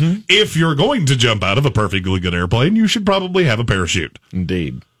on. Mm-hmm. If you're going to jump out of a perfectly good airplane, you should probably have a parachute.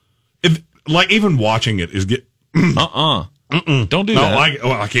 Indeed. Even watching it is Don't do that.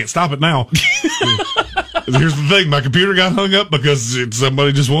 I can't stop it now. Here's the thing. My computer got hung up because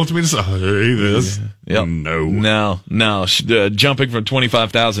somebody just wants me to say this. Yep. No. Jumping from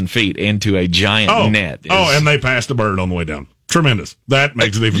 25,000 feet into a giant net. And they passed a bird on the way down. Tremendous. That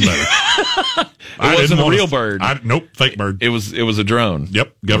makes it even better. It wasn't a real bird. Nope, fake bird. It was a drone.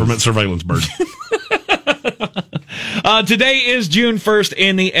 Yep, government surveillance bird. Today is June 1st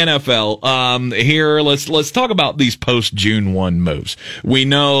in the NFL. Here, let's talk about these post-June 1 moves. We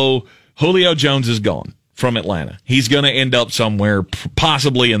know Julio Jones is gone from Atlanta. He's going to end up somewhere,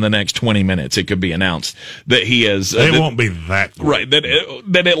 possibly in the next 20 minutes. It could be announced that he is. It won't be that good. Right.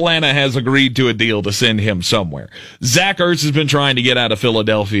 That Atlanta has agreed to a deal to send him somewhere. Zach Ertz has been trying to get out of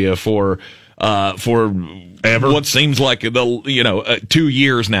Philadelphia for what seems like 2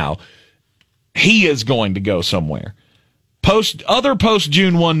 years now. He is going to go somewhere. Other post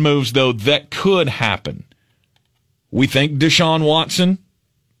June 1 moves though that could happen. We think Deshaun Watson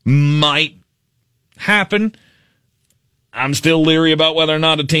might happen. I'm still leery about whether or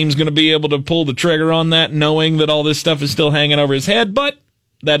not a team's going to be able to pull the trigger on that, knowing that all this stuff is still hanging over his head, but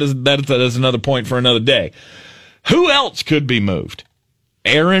that is another point for another day. Who else could be moved?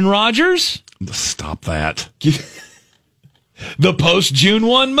 Aaron Rodgers? Stop that. The post June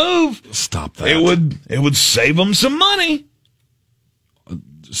 1 move. Stop that. It would save them some money.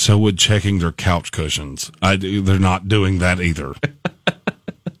 So would checking their couch cushions. They're not doing that either.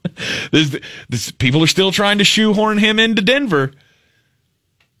 People are still trying to shoehorn him into Denver.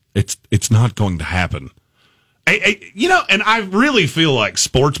 It's not going to happen. And I really feel like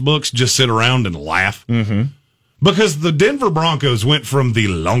sports books just sit around and laugh. Mm-hmm. Because the Denver Broncos went from the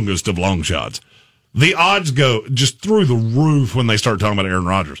longest of long shots. The odds go just through the roof when they start talking about Aaron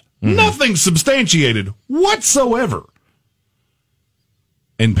Rodgers. Mm-hmm. Nothing substantiated whatsoever.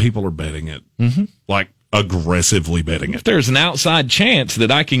 And people are betting it. Mm-hmm. Like, aggressively betting it. If there's an outside chance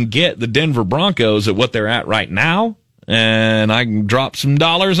that I can get the Denver Broncos at what they're at right now, and I can drop some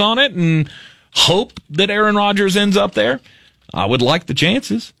dollars on it and hope that Aaron Rodgers ends up there, I would like the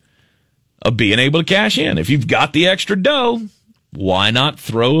chances of being able to cash in. If you've got the extra dough, why not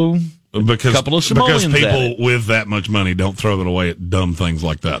throw a couple of simoleons Because people at it? with that much money don't throw it away at dumb things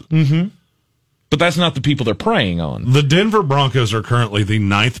like that. Mm-hmm. But that's not the people they're preying on. The Denver Broncos are currently the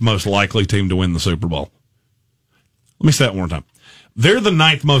 9th most likely team to win the Super Bowl. Let me say that one more time. They're the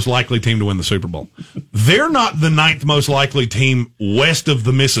 9th most likely team to win the Super Bowl. They're not the 9th most likely team west of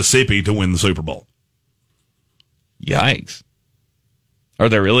the Mississippi to win the Super Bowl. Yikes. Are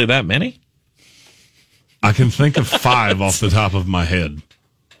there really that many? I can think of 5 off the top of my head.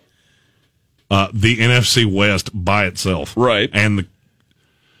 The NFC West by itself. Right. And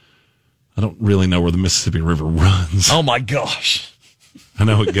I don't really know where the Mississippi River runs. Oh, my gosh. I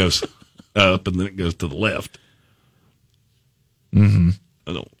know it goes up and then it goes to the left. Mm-hmm.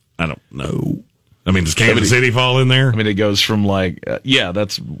 I don't know. I mean, does Kansas City fall in there? I mean, it goes from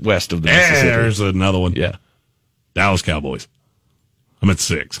that's west of the Mississippi. There's another one. Yeah. Dallas Cowboys. I'm at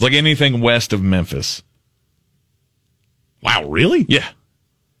 6. It's like anything west of Memphis. Wow, really? Yeah.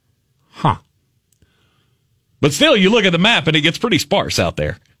 Huh. But still, you look at the map and it gets pretty sparse out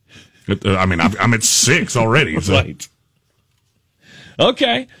there. I mean, I'm at 6 already. So. Right.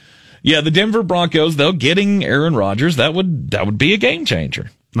 Okay. Yeah, the Denver Broncos, though, getting Aaron Rodgers, that would be a game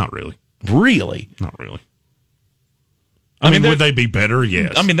changer. Not really. Really? Not really. I mean, would they be better?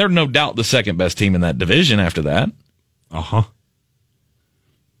 Yes. I mean, they're no doubt the second best team in that division after that. Uh-huh.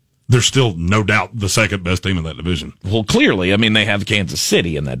 They're still no doubt the second best team in that division. Well, clearly. I mean, they have Kansas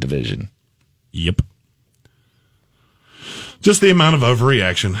City in that division. Yep. Just the amount of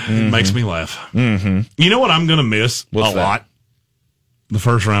overreaction. It makes me laugh. Mm-hmm. You know what I'm going to miss a lot? The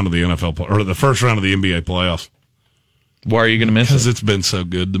first round of the or the first round of the NBA playoffs. Why are you going to miss it? Because it's been so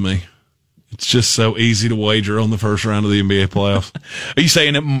good to me. It's just so easy to wager on the first round of the NBA playoffs. Are you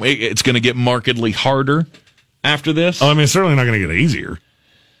saying it's going to get markedly harder after this? Oh, I mean, it's certainly not going to get easier.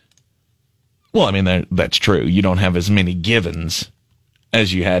 Well, I mean, that's true. You don't have as many givens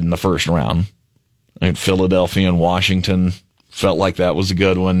as you had in the first round. I mean, Philadelphia and Washington felt like that was a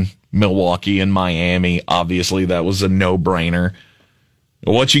good one. Milwaukee and Miami, obviously, that was a no-brainer.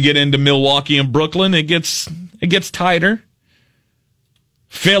 Once you get into Milwaukee and Brooklyn, it gets tighter.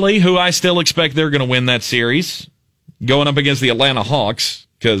 Philly, who I still expect they're going to win that series, going up against the Atlanta Hawks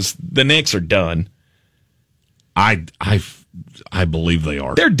because the Knicks are done. I believe they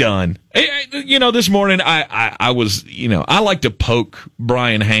are. They're done. This morning I was, I like to poke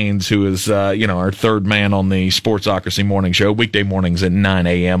Brian Haynes, who is, our third man on the Sportsocracy morning show, weekday mornings at 9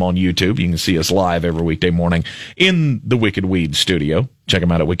 a.m. on YouTube. You can see us live every weekday morning in the Wicked Weed studio. Check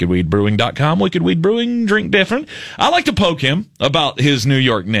him out at wickedweedbrewing.com. Wicked Weed Brewing, drink different. I like to poke him about his New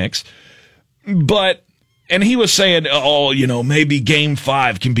York Knicks, and he was saying, maybe Game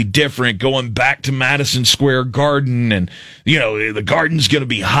 5 can be different going back to Madison Square Garden, and, the Garden's going to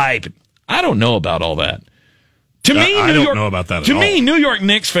be hype. I don't know about all that. To me, I don't know about that at all. To me, New York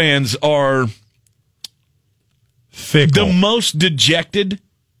Knicks fans are fickle. The most dejected.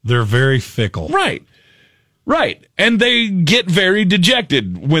 They're very fickle. Right. And they get very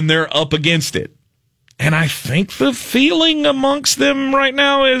dejected when they're up against it. And I think the feeling amongst them right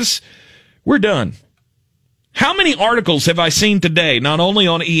now is, we're done. How many articles have I seen today, not only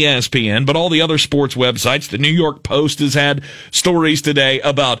on ESPN, but all the other sports websites? The New York Post has had stories today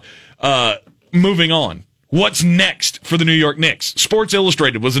about moving on. What's next for the New York Knicks? Sports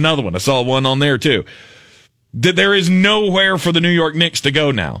Illustrated was another one. I saw one on there, too. That there is nowhere for the New York Knicks to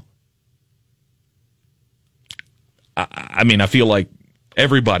go now. I mean, I feel like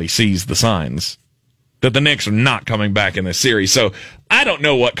everybody sees the signs that the Knicks are not coming back in this series. So I don't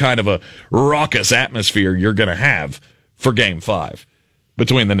know what kind of a raucous atmosphere you're going to have for Game 5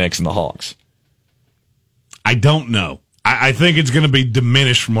 between the Knicks and the Hawks. I don't know. I think it's going to be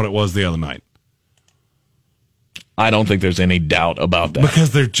diminished from what it was the other night. I don't think there's any doubt about that.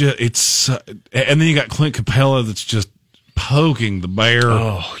 Because and then you got Clint Capella that's just poking the bear.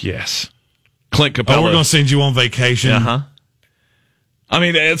 Oh, yes. Clint Capella. Oh, we're going to send you on vacation. Uh-huh. I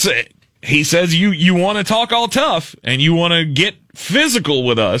mean, he says you want to talk all tough and you want to get physical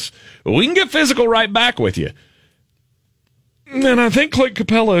with us. We can get physical right back with you. And I think Clint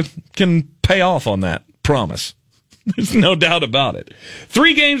Capella can pay off on that promise. There's no doubt about it.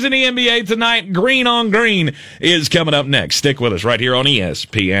 3 games in the NBA tonight. Greene on Greene is coming up next. Stick with us right here on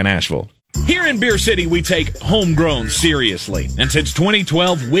ESPN Asheville. Here in Beer City, we take homegrown seriously. And since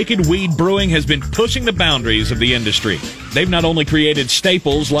 2012, Wicked Weed Brewing has been pushing the boundaries of the industry. They've not only created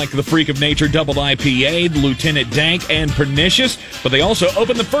staples like the Freak of Nature Double IPA, Lieutenant Dank, and Pernicious, but they also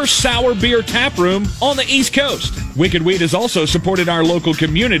opened the first sour beer tap room on the East Coast. Wicked Weed has also supported our local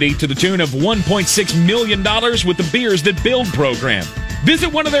community to the tune of $1.6 million with the Beers That Build program.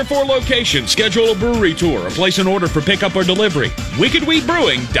 Visit one of their 4 locations, schedule a brewery tour, or place an order for pickup or delivery.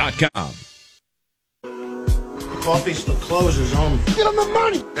 WickedWeedBrewing.com. Coffee still closes on. Get them the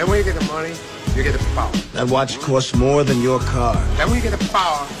money. Then when you get the money, you get the power. That watch costs more than your car. Then when you get the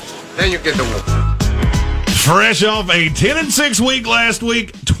power, then you get the woman. Fresh off a 10-6 week last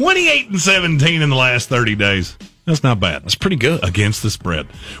week, 28-17 in the last 30 days. That's not bad. That's pretty good. Against the spread.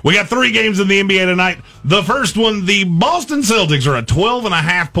 We got 3 games in the NBA tonight. The first one, the Boston Celtics are a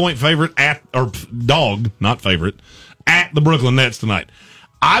 12.5-point favorite dog, not favorite, at the Brooklyn Nets tonight.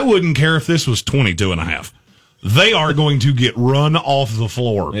 I wouldn't care if this was 22.5. They are going to get run off the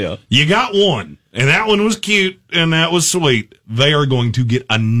floor. Yeah. You got one, and that one was cute, and that was sweet. They are going to get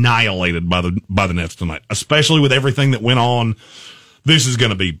annihilated by the Nets tonight, especially with everything that went on. This is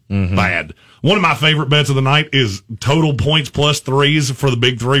going to be bad. One of my favorite bets of the night is total points plus threes for the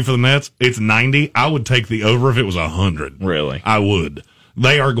big three for the Nets. It's 90. I would take the over if it was 100. Really? I would.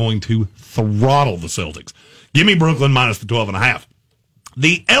 They are going to throttle the Celtics. Give me Brooklyn minus the 12.5.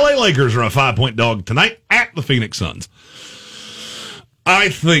 The LA Lakers are a 5-point dog tonight at the Phoenix Suns. I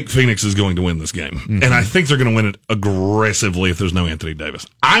think Phoenix is going to win this game, and I think they're going to win it aggressively if there's no Anthony Davis.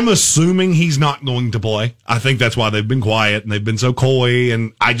 I'm assuming he's not going to play. I think that's why they've been quiet and they've been so coy,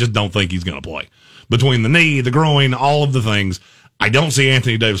 and I just don't think he's going to play. Between the knee, the groin, all of the things, I don't see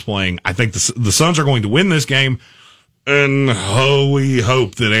Anthony Davis playing. I think the Suns are going to win this game, and we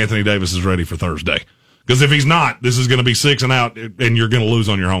hope that Anthony Davis is ready for Thursday. Because if he's not, this is going to be 6 and out, and you're going to lose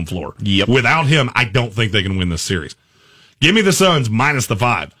on your home floor. Yep. Without him, I don't think they can win this series. Give me the Suns minus the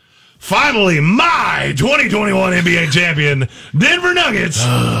 5. Finally, my 2021 NBA champion, Denver Nuggets,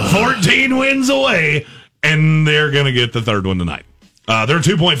 14 wins away, and they're going to get the third one tonight. They're a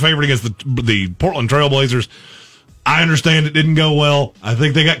 2-point favorite against the Portland Trail Blazers. I understand it didn't go well. I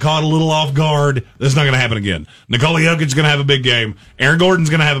think they got caught a little off guard. That's not going to happen again. Nikola Jokic's going to have a big game. Aaron Gordon's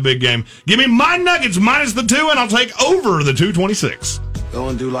going to have a big game. Give me my Nuggets minus the 2, and I'll take over the 226. Go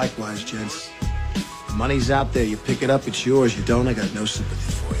and do likewise, gents. The money's out there. You pick it up, it's yours. You don't, I got no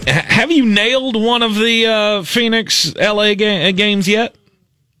sympathy for you. Have you nailed one of the Phoenix LA games yet?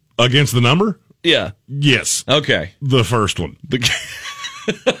 Against the number? Yeah. Yes. Okay. The first one.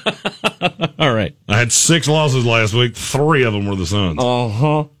 All right. I had 6 losses last week. 3 of them were the Suns.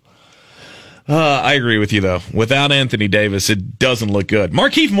 I agree with you, though. Without Anthony Davis, it doesn't look good.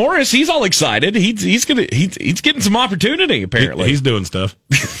 Markieff Morris, he's all excited. He's getting some opportunity, apparently. He's doing stuff.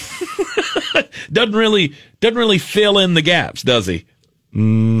 Doesn't really fill in the gaps, does he?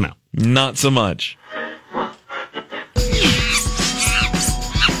 No. Not so much.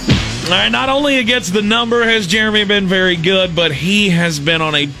 All right, not only against the number has Jeremy been very good, but he has been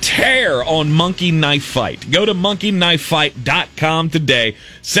on a tear on Monkey Knife Fight. Go to monkeyknifefight.com today.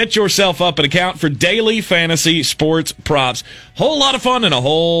 Set yourself up an account for daily fantasy sports props. Whole lot of fun and a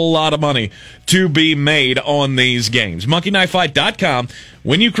whole lot of money to be made on these games. monkeyknifefight.com.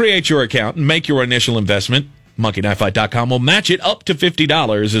 When you create your account and make your initial investment, monkeyknifefight.com will match it up to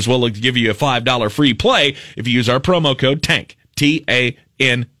 $50, as well as give you a $5 free play if you use our promo code TANK, TANK.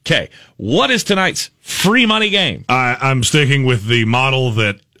 What is tonight's free money game? I'm sticking with the model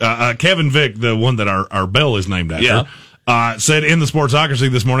that Kevin Vick, the one that our bell is named after, said in the Sportsocracy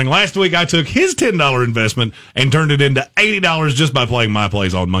this morning. Last week, I took his $10 investment and turned it into $80 just by playing my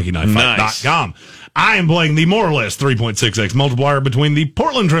plays on monkeyknifefight.com. Nice. I am playing the more or less 3.6x multiplier between the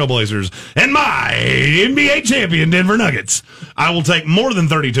Portland Trail Blazers and my NBA champion Denver Nuggets. I will take more than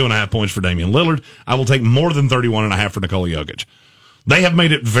 32.5 points for Damian Lillard. I will take more than 31.5 for Nikola Jokic. They have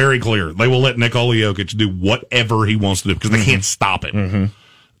made it very clear they will let Nikola Jokic do whatever he wants to do because they can't stop it.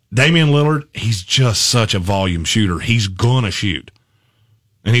 Damian Lillard, he's just such a volume shooter. He's going to shoot.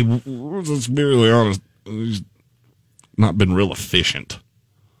 And let's be really honest, he's not been real efficient.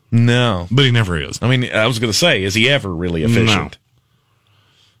 No. But he never is. I mean, I was going to say, is he ever really efficient? No.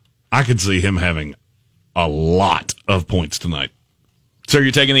 I could see him having a lot of points tonight. So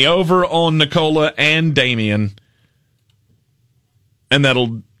you're taking the over on Nikola and Damian, and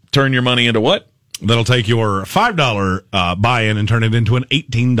that'll turn your money into what? That'll take your $5 buy-in and turn it into an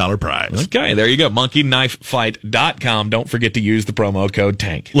 $18 prize. Okay, there you go. monkeyknifefight.com. Don't forget to use the promo code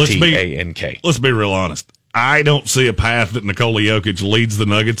TANK, T-A-N-K. Let's be real honest. I don't see a path that Nikola Jokic leads the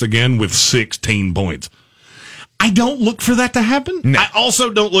Nuggets again with 16 points. I don't look for that to happen. No. I also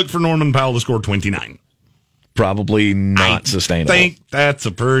don't look for Norman Powell to score 29. Probably not sustainable. I think that's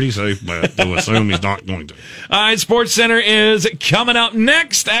a pretty safe bet to assume he's not going to. All right, Sports Center is coming up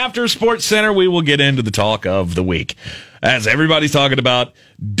next. After Sports Center, we will get into the talk of the week. As everybody's talking about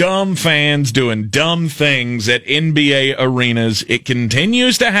dumb fans doing dumb things at NBA arenas, it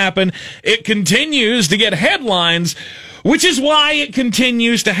continues to happen. It continues to get headlines, which is why it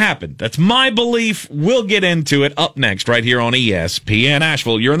continues to happen. That's my belief. We'll get into it up next right here on ESPN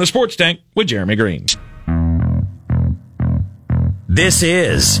Asheville. You're in the Sports Tank with Jeremy Greene. This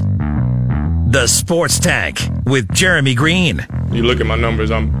is the Sports Tank with Jeremy Greene. You look at my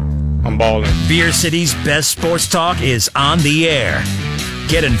numbers, I'm I'm balling. Beer City's best sports talk is on the air.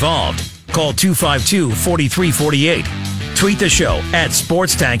 Get involved. Call 252-4348. Tweet the show at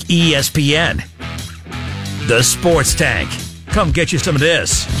SportsTankESPN. The Sports Tank. Come get you some of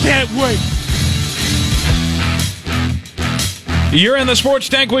this. Can't wait. You're in the Sports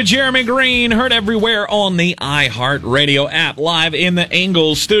Tank with Jeremy Greene, heard everywhere on the iHeart Radio app, live in the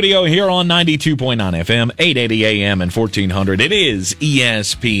Ingles studio here on 92.9 FM, 880 AM, and 1400. It is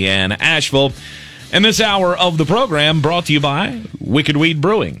ESPN Asheville. And this hour of the program brought to you by Wicked Weed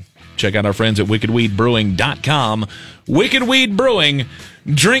Brewing. Check out our friends at wickedweedbrewing.com. Wicked Weed Brewing,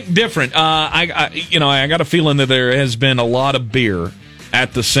 drink different. I got a feeling that there has been a lot of beer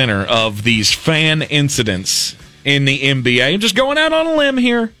at the center of these fan incidents in the NBA. I'm just going out on a limb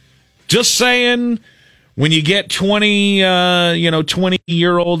here. Just saying, when you get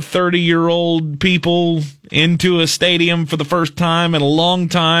 20-year-old, 30-year-old people into a stadium for the first time in a long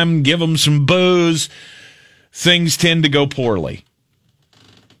time, give them some booze, things tend to go poorly.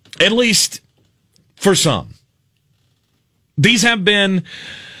 At least for some. These have been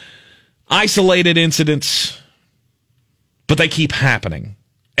isolated incidents, but they keep happening.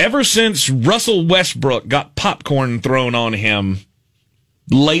 Ever since Russell Westbrook got popcorn thrown on him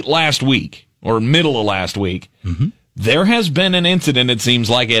late last week, or middle of last week, there has been an incident, it seems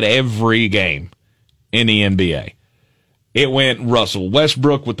like, at every game in the NBA. It went Russell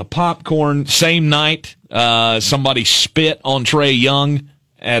Westbrook with the popcorn. Same night, somebody spit on Trae Young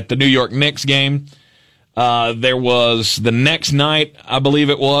at the New York Knicks game. There was the next night, I believe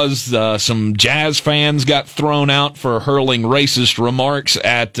it was, some Jazz fans got thrown out for hurling racist remarks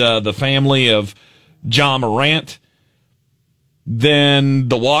at the family of Ja Morant. Then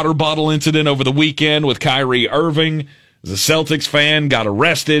the water bottle incident over the weekend with Kyrie Irving. The Celtics fan got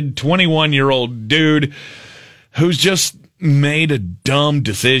arrested, 21-year-old dude who's just made a dumb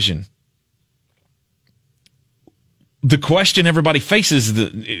decision. The question everybody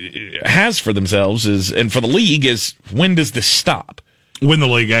has for themselves is, and for the league, is when does this stop? When the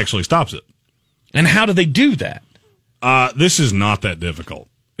league actually stops it. And how do they do that? This is not that difficult.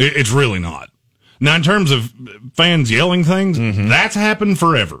 It's really not. Now, in terms of fans yelling things, that's happened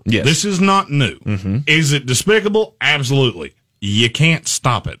forever. Yes. This is not new. Is it despicable? Absolutely. You can't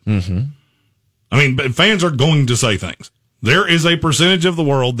stop it. I mean, but fans are going to say things. There is a percentage of the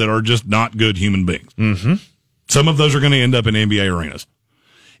world that are just not good human beings. Some of those are going to end up in NBA arenas.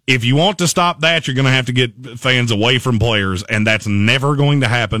 If you want to stop that, you're going to have to get fans away from players, and that's never going to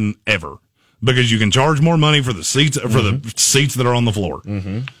happen ever, because you can charge more money for the seats that are on the floor.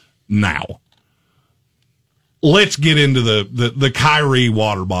 Now, let's get into the Kyrie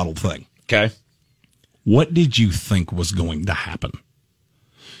water bottle thing. Okay. What did you think was going to happen?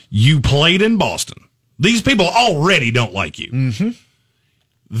 You played in Boston. These people already don't like you.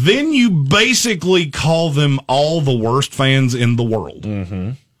 Then you basically call them all the worst fans in the world.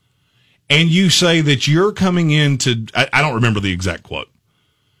 And you say that you're coming in to, I don't remember the exact quote.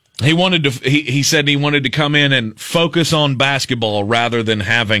 He said he wanted to come in and focus on basketball rather than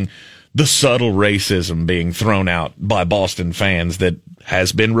having the subtle racism being thrown out by Boston fans that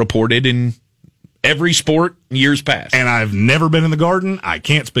has been reported in every sport years past. And I've never been in the Garden. I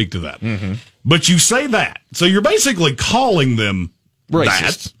can't speak to that. But you say that. So you're basically calling them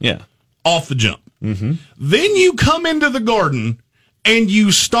racist. Off the jump. Then you come into the Garden and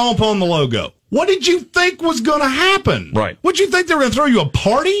you stomp on the logo. What did you think was going to happen? Right. What did you think they were going to throw you a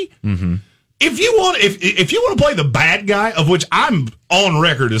party? If you want to play the bad guy, of which I'm on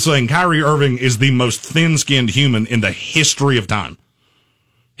record as saying Kyrie Irving is the most thin-skinned human in the history of time.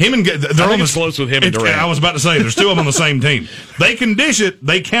 Him and they're close with him and Durant. I was about to say there's two of them on the same team. They can dish it,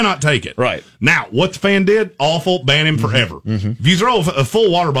 they cannot take it. Right. Now, what the fan did, awful, ban him forever. If you throw a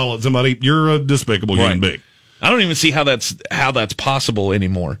full water bottle at somebody, you're a despicable human being. I don't even see how that's possible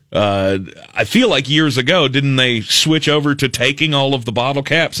anymore. I feel like years ago, didn't they switch over to taking all of the bottle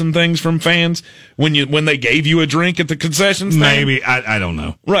caps and things from fans when they gave you a drink at the concession stand? Maybe. I don't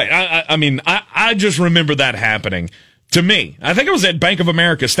know. Right. I mean, I just remember that happening to me. I think it was at Bank of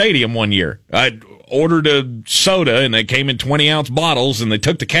America Stadium one year. I ordered a soda and they came in 20-ounce bottles and they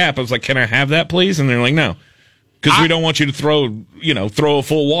took the cap. I was like, "Can I have that, please?" And they're like, "No." Because we don't want you to throw a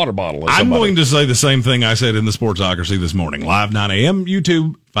full water bottle at somebody. I'm going to say the same thing I said in the Sportsocracy this morning. Live 9 a.m.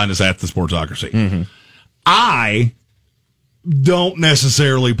 YouTube. Find us at the Sportsocracy. I don't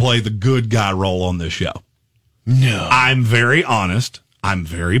necessarily play the good guy role on this show. No. I'm very honest. I'm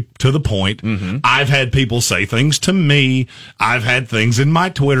very to the point. I've had people say things to me. I've had things in my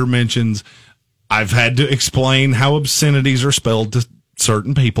Twitter mentions. I've had to explain how obscenities are spelled to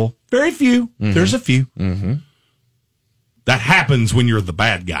certain people. Very few. There's a few. That happens when you're the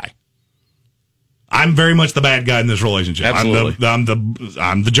bad guy. I'm very much the bad guy in this relationship. Absolutely. I'm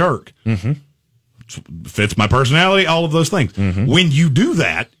the jerk. Mm-hmm. Fits my personality, all of those things. Mm-hmm. When you do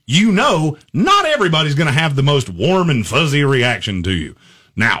that, not everybody's going to have the most warm and fuzzy reaction to you.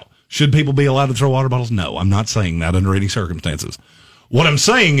 Now, should people be allowed to throw water bottles? No, I'm not saying that under any circumstances. What I'm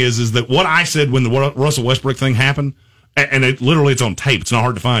saying is that what I said when the Russell Westbrook thing happened, and it's on tape. It's not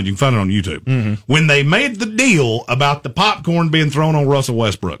hard to find. You can find it on YouTube. Mm-hmm. When they made the deal about the popcorn being thrown on Russell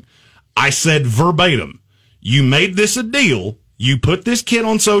Westbrook, I said verbatim, you made this a deal. You put this kid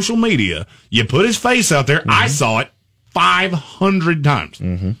on social media. You put his face out there. Mm-hmm. I saw it 500 times.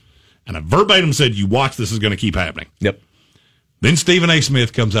 Mm-hmm. And I verbatim said, you watch, this is going to keep happening. Yep. Then Stephen A.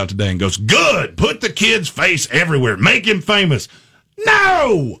 Smith comes out today and goes, good, put the kid's face everywhere. Make him famous.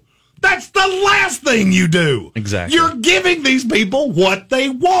 No! That's the last thing you do. Exactly. You're giving these people what they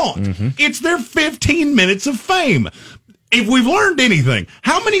want. Mm-hmm. It's their 15 minutes of fame. If we've learned anything,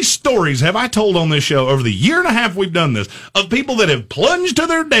 how many stories have I told on this show over the year and a half we've done this of people that have plunged to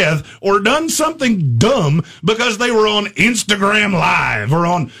their death or done something dumb because they were on Instagram Live or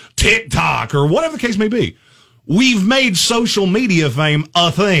on TikTok or whatever the case may be? We've made social media fame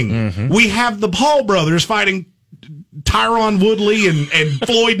a thing. Mm-hmm. We have the Paul brothers fighting Tyron Woodley and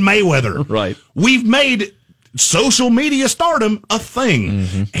Floyd Mayweather. Right. We've made social media stardom a thing.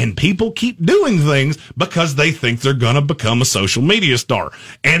 Mm-hmm. And people keep doing things because they think they're going to become a social media star.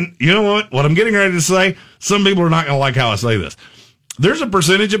 And you know what? What I'm getting ready to say, some people are not going to like how I say this. There's a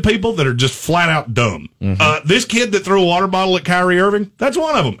percentage of people that are just flat out dumb. Mm-hmm. This kid that threw a water bottle at Kyrie Irving, that's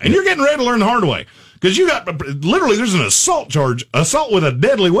one of them. And you're getting ready to learn the hard way. Because there's an assault with a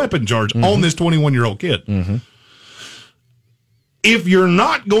deadly weapon charge mm-hmm. on this 21-year-old kid. Mm-hmm. If you're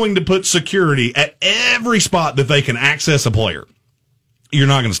not going to put security at every spot that they can access a player, you're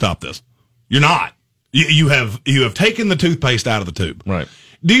not going to stop this. You're not. You have taken the toothpaste out of the tube. Right.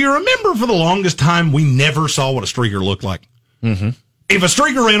 Do you remember for the longest time we never saw what a streaker looked like? Mm-hmm. If a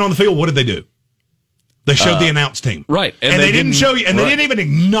streaker ran on the field, what did they do? They showed the announce team. Right. And they didn't show you, and they didn't even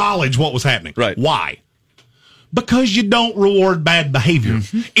acknowledge what was happening. Right. Why? Because you don't reward bad behavior.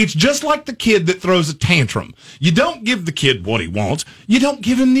 Mm-hmm. It's just like the kid that throws a tantrum. You don't give the kid what he wants. You don't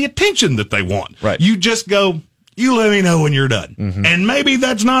give him the attention that they want. Right. You just go, you let me know when you're done. Mm-hmm. And maybe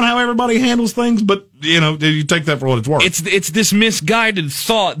that's not how everybody handles things, but, you take that for what it's worth. It's this misguided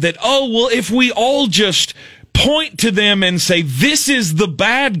thought that, if we all just point to them and say, this is the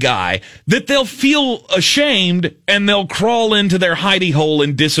bad guy, that they'll feel ashamed and they'll crawl into their hidey hole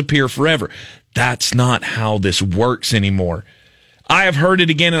and disappear forever. That's not how this works anymore. I have heard it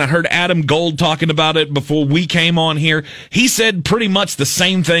again, and I heard Adam Gold talking about it before we came on here. He said pretty much the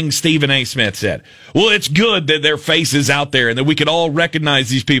same thing Stephen A. Smith said. Well, it's good that their face is out there and that we could all recognize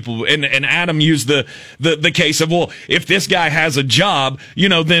these people. And Adam used the case of, if this guy has a job,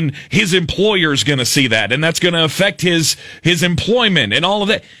 then his employer's going to see that, and that's going to affect his employment and all of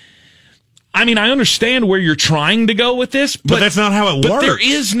that. I mean, I understand where you're trying to go with this, but that's not how it works.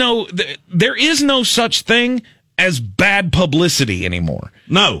 But there is no such thing as bad publicity anymore.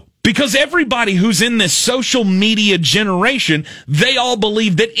 No. Because everybody who's in this social media generation, they all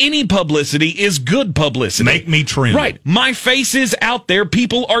believe that any publicity is good publicity. Make me trend. Right. My face is out there.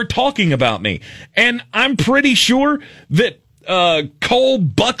 People are talking about me. And I'm pretty sure that Cole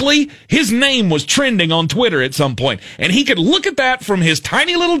Buckley, his name was trending on Twitter at some point, and he could look at that from his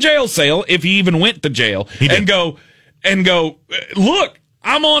tiny little jail cell, if he even went to jail, and go, look,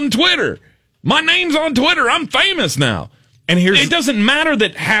 I'm on Twitter. My name's on Twitter. I'm famous now. And it doesn't matter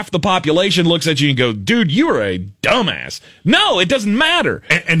that half the population looks at you and go, dude, you are a dumbass. No, it doesn't matter.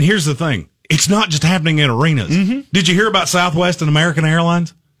 And here's the thing. It's not just happening in arenas. Mm-hmm. Did you hear about Southwest and American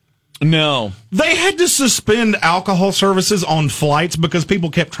Airlines? No. They had to suspend alcohol services on flights because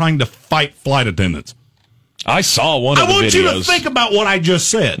people kept trying to fight flight attendants. I saw one of the videos. I want you to think about what I just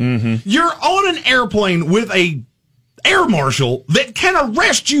said. Mm-hmm. You're on an airplane with a air marshal that can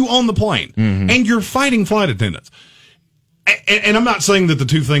arrest you on the plane, mm-hmm. and you're fighting flight attendants. And I'm not saying that the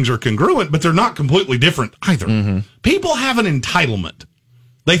two things are congruent, but they're not completely different either. Mm-hmm. People have an entitlement.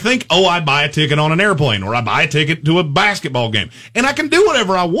 They think, I buy a ticket on an airplane, or I buy a ticket to a basketball game, and I can do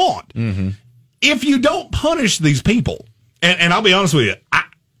whatever I want. Mm-hmm. If you don't punish these people, and I'll be honest with you,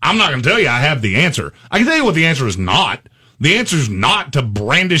 I'm not going to tell you I have the answer. I can tell you what the answer is not. The answer is not to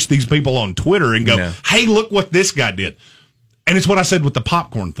brandish these people on Twitter and go, hey, look what this guy did. And it's what I said with the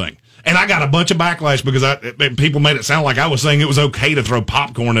popcorn thing. And I got a bunch of backlash because people made it sound like I was saying it was okay to throw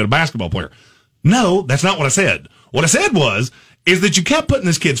popcorn at a basketball player. No, that's not what I said. What I said is that you kept putting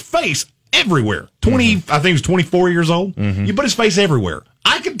this kid's face everywhere. I think he was 24 years old. Mm-hmm. You put his face everywhere.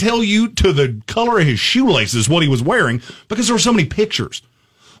 I could tell you to the color of his shoelaces what he was wearing because there were so many pictures.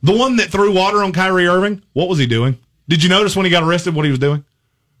 The one that threw water on Kyrie Irving, what was he doing? Did you notice when he got arrested what he was doing?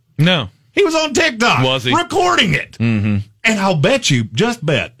 No. He was on TikTok. Was he? Recording it. Mm-hmm. And I'll bet you, just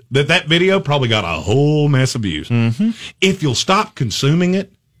bet, that video probably got a whole mess of views. Mm-hmm. If you'll stop consuming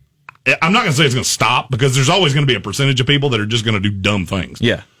it, I'm not going to say it's going to stop, because there's always going to be a percentage of people that are just going to do dumb things.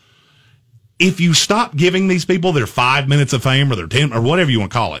 Yeah. If you stop giving these people their 5 minutes of fame or their 10 or whatever you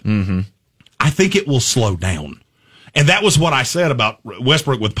want to call it, I think it will slow down. And that was what I said about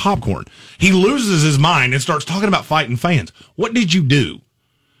Westbrook with popcorn. He loses his mind and starts talking about fighting fans. What did you do?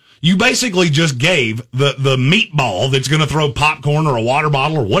 You basically just gave the meatball that's going to throw popcorn or a water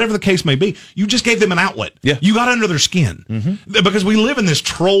bottle or whatever the case may be, you just gave them an outlet. Yeah. You got under their skin. Because we live in this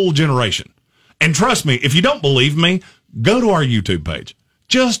troll generation. And trust me, if you don't believe me, go to our YouTube page.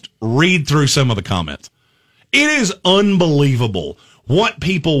 Just read through some of the comments. It is unbelievable what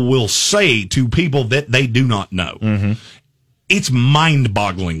people will say to people that they do not know. It's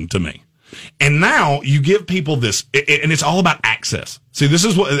mind-boggling to me. And now you give people this, and it's all about access. See, this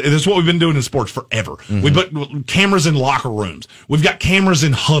is what we've been doing in sports forever. We put cameras in locker rooms. We've got cameras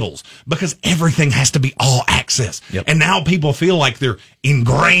in huddles because everything has to be all access. Yep. And now people feel like they're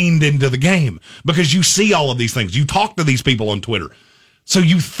ingrained into the game because you see all of these things. You talk to these people on Twitter. So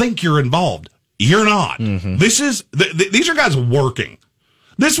you think you're involved. You're not. These are guys working.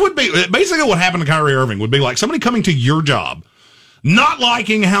 This would be basically what happened to Kyrie Irving would be like somebody coming to your job, not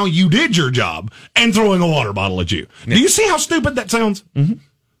liking how you did your job, and throwing a water bottle at you. Yeah. Do you see how stupid that sounds? It'd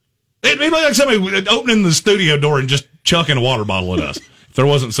be like somebody opening the studio door and just chucking a water bottle at us. If there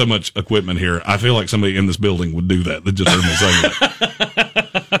wasn't so much equipment here, I feel like somebody in this building would do that. They just heard me say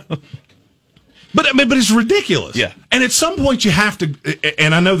that. But it's ridiculous. Yeah. And at some point you have to,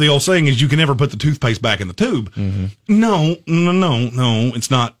 and I know the old saying is you can never put the toothpaste back in the tube. No,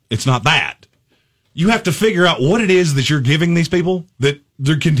 it's not that. You have to figure out what it is that you're giving these people that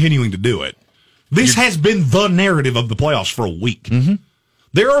they're continuing to do it. This has been the narrative of the playoffs for a week.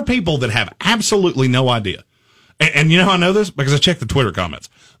 There are people that have absolutely no idea. And you know how I know this? Because I checked the Twitter comments.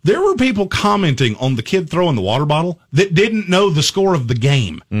 There were people commenting on the kid throwing the water bottle that didn't know the score of the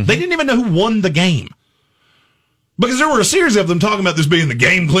game. They didn't even know who won the game. Because there were a series of them talking about this being the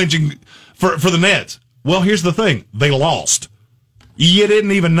game clinching for the Nets. Well, here's the thing. They lost. You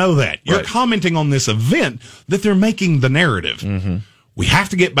didn't even know that. You're commenting on this event that they're making the narrative. We have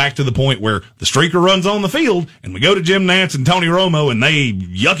to get back to the point where the streaker runs on the field and we go to Jim Nantz and Tony Romo and they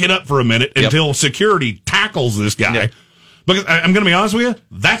yuck it up for a minute until security tackles this guy. Because I'm going to be honest with you,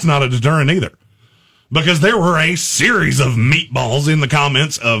 that's not a deterrent either. Because there were a series of meatballs in the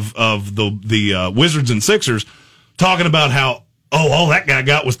comments of the Wizards and Sixers talking about how, all that guy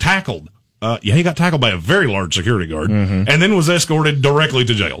got was tackled. He got tackled by a very large security guard and then was escorted directly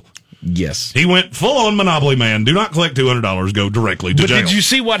to jail. Yes. He went full-on Monopoly man. Do not collect $200. Go directly to jail. But did you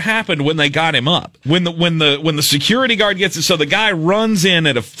see what happened when they got him up? When the security guard gets it, so the guy runs in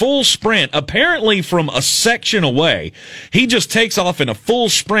at a full sprint, apparently from a section away. He just takes off in a full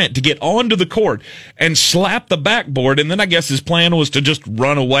sprint to get onto the court and slap the backboard, and then I guess his plan was to just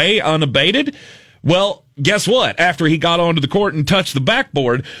run away unabated. Well, guess what? After he got onto the court and touched the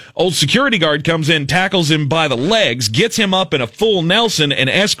backboard, old security guard comes in, tackles him by the legs, gets him up in a full Nelson, and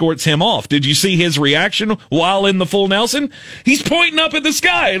escorts him off. Did you see his reaction while in the full Nelson? He's pointing up at the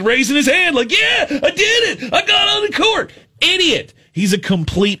sky and raising his hand like, yeah, I did it. I got on the court. Idiot. He's a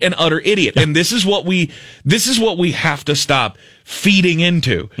complete and utter idiot. And this is what we have to stop feeding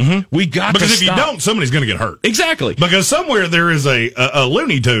into. We got because to if stop. you don't, somebody's going to get hurt. Exactly. Because somewhere there is a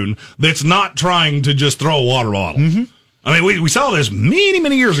Looney Tune that's not trying to just throw a water bottle. I mean, we saw this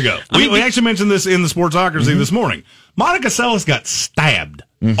many years ago. We actually mentioned this in the Sportsocracy this morning. Monica Seles got stabbed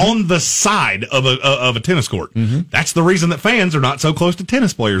on the side of a tennis court. That's the reason that fans are not so close to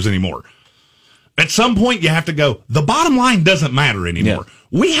tennis players anymore. At some point, you have to go, the bottom line doesn't matter anymore.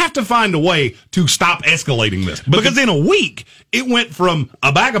 Yeah. We have to find a way to stop escalating this. Because in a week, it went from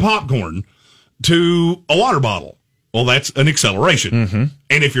a bag of popcorn to a water bottle. Well, that's an acceleration.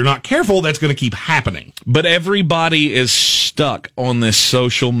 And if you're not careful, that's going to keep happening. But everybody is stuck on this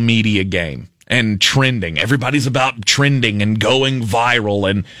social media game and trending. Everybody's about trending and going viral.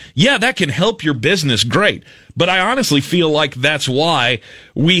 And yeah, that can help your business. Great. But I honestly feel like that's why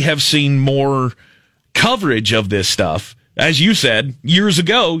we have seen more coverage of this stuff. As you said, years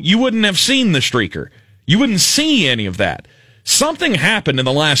ago, you wouldn't have seen the streaker. You wouldn't see any of that. Something happened in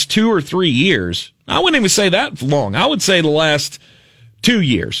the last 2 or 3 years. I wouldn't even say that long. I would say the last 2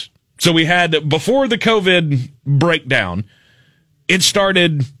 years. So we had, before the COVID breakdown, it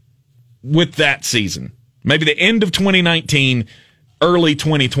started with that season. Maybe the end of 2019, early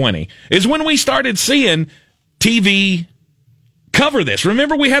 2020, is when we started seeing TV cover this.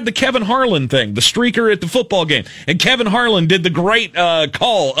 Remember, we had the Kevin Harlan thing, the streaker at the football game, and Kevin Harlan did the great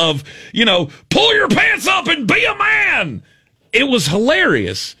call of, pull your pants up and be a man. It was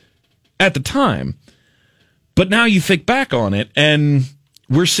hilarious at the time, but now you think back on it, and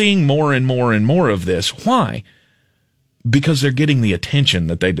we're seeing more and more and more of this. Why? Because they're getting the attention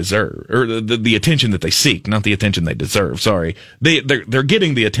that they deserve, or the attention that they seek, not the attention they deserve. Sorry, they're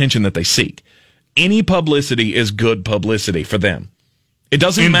getting the attention that they seek. Any publicity is good publicity for them. It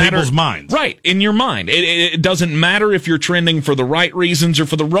doesn't matter. In people's minds. Right, in your mind. It doesn't matter if you're trending for the right reasons or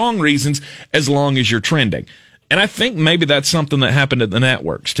for the wrong reasons, as long as you're trending. And I think maybe that's something that happened at the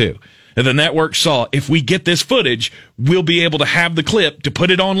networks, too. And the networks saw, if we get this footage, we'll be able to have the clip to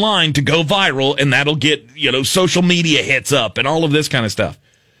put it online to go viral, and that'll get, social media hits up and all of this kind of stuff.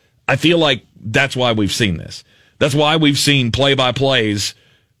 I feel like that's why we've seen this. That's why we've seen play-by-plays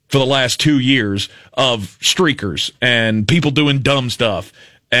for the last 2 years of streakers and people doing dumb stuff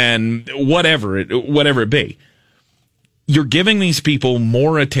and whatever it be. You're giving these people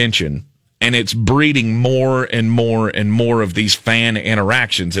more attention, and it's breeding more and more and more of these fan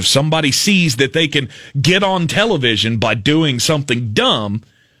interactions. If somebody sees that they can get on television by doing something dumb,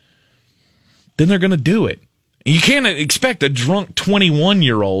 then they're going to do it. You can't expect a drunk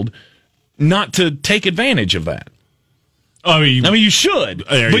 21-year-old not to take advantage of that. I mean, you should,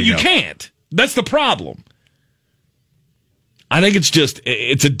 but you can't. That's the problem. I think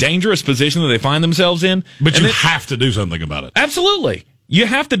it's a dangerous position that they find themselves in. But you have to do something about it. Absolutely. You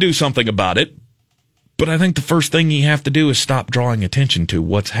have to do something about it. But I think the first thing you have to do is stop drawing attention to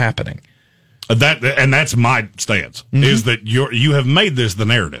what's happening. That's my stance, is that you have made this the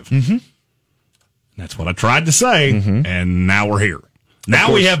narrative. Mm-hmm. That's what I tried to say, and now we're here.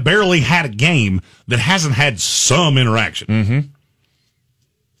 Now we have barely had a game that hasn't had some interaction. Mm-hmm.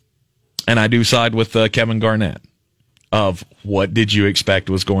 And I do side with Kevin Garnett of what did you expect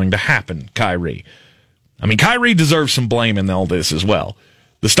was going to happen, Kyrie. I mean, Kyrie deserves some blame in all this as well.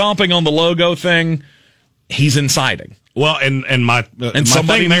 The stomping on the logo thing, he's inciting. Well, and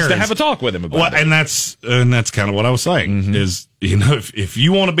somebody needs to have a talk with him about it. And that's kind of what I was saying, is, if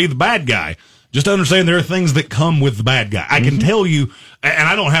you want to be the bad guy, just understand there are things that come with the bad guy. I can tell you, and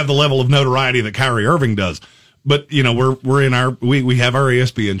I don't have the level of notoriety that Kyrie Irving does, but we have our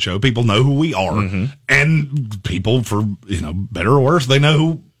ESPN show. People know who we are, and people, for better or worse, they know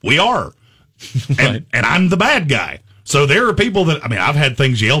who we are, and I'm the bad guy. So there are people that I've had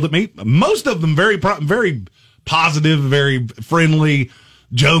things yelled at me. Most of them very positive, very friendly,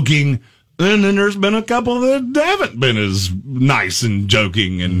 joking. And then there's been a couple that haven't been as nice and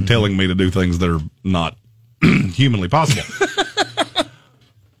joking and telling me to do things that are not humanly possible.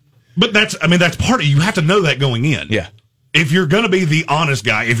 But that's part of it. You have to know that going in. Yeah. If you're going to be the honest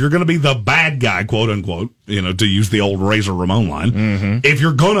guy, if you're going to be the bad guy, quote unquote, to use the old Razor Ramon line, if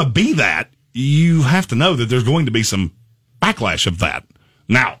you're going to be that, you have to know that there's going to be some backlash of that.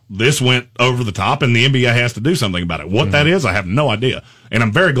 Now, this went over the top, and the NBA has to do something about it. What that is, I have no idea. And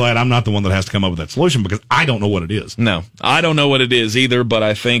I'm very glad I'm not the one that has to come up with that solution, because I don't know what it is. No, I don't know what it is either, but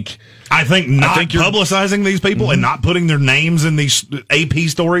I think publicizing these people and not putting their names in these AP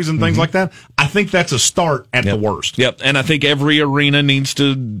stories and things like that, I think that's a start at the worst. Yep, and I think every arena needs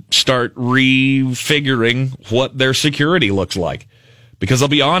to start refiguring what their security looks like. Because I'll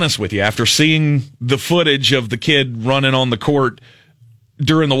be honest with you, after seeing the footage of the kid running on the court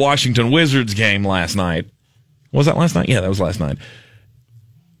during the Washington Wizards game last night. Was that last night? Yeah, that was last night.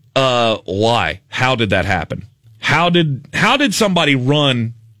 Why? How did that happen? How did somebody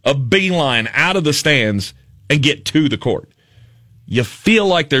run a beeline out of the stands and get to the court? You feel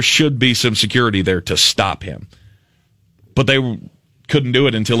like there should be some security there to stop him. But they couldn't do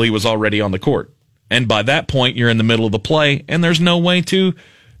it until he was already on the court. And by that point, you're in the middle of the play, and there's no way to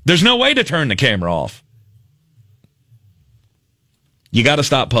turn the camera off. You got to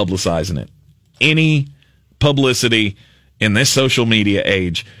stop publicizing it. Any publicity in this social media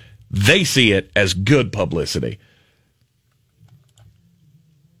age, they see it as good publicity.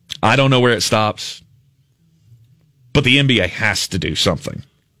 I don't know where it stops, but the NBA has to do something.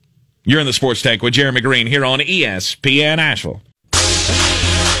 You're in the Sports Tank with Jeremy Greene here on ESPN Asheville.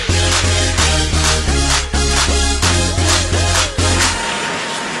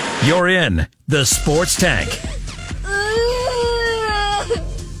 You're in the Sports Tank.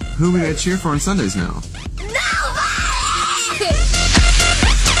 Who are we going to cheer for on Sundays now?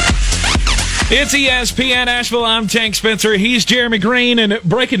 It's ESPN Asheville. I'm Tank Spencer. He's Jeremy Greene. And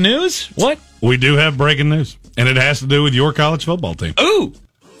breaking news? What? We do have breaking news. And it has to do with your college football team. Ooh.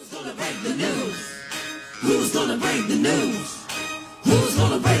 Who's going to break the news? Who's going to break the news? Who's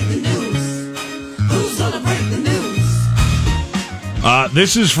going to break the news? Who's going to break the news?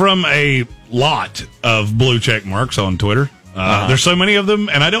 This is from a lot of blue check marks on Twitter. There's so many of them,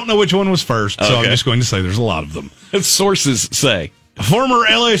 and I don't know which one was first, so I'm just going to say there's a lot of them. Sources say. Former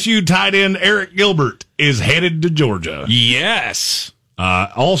LSU tight end Eric Gilbert is headed to Georgia. Yes.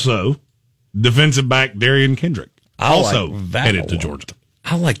 Also, defensive back Darian Kendrick also headed to Georgia.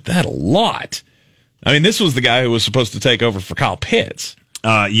 I like that a lot. I mean, this was the guy who was supposed to take over for Kyle Pitts.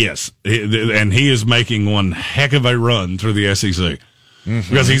 Yes, and he is making one heck of a run through the SEC.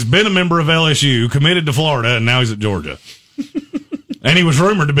 Because he's been a member of LSU, committed to Florida, and now he's at Georgia. And he was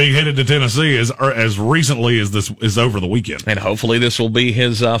rumored to be headed to Tennessee as recently as this is over the weekend. And hopefully this will be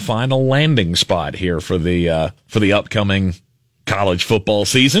his final landing spot here for the upcoming college football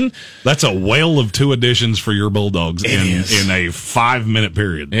season. That's a whale of 2 additions for your Bulldogs in a 5-minute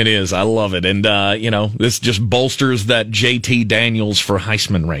period. It is. I love it. And, this just bolsters that JT Daniels for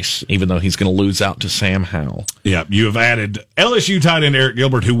Heisman race, even though he's going to lose out to Sam Howell. Yeah, you have added LSU tight end Eric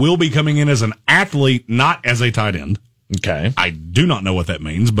Gilbert, who will be coming in as an athlete, not as a tight end. Okay. I do not know what that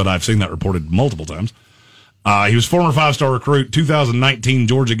means, but I've seen that reported multiple times. He was former 5-star recruit, 2019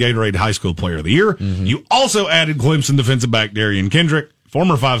 Georgia Gatorade High School Player of the Year. You also added Clemson defensive back Darian Kendrick,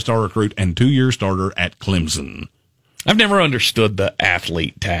 former 5-star recruit and 2-year starter at Clemson. I've never understood the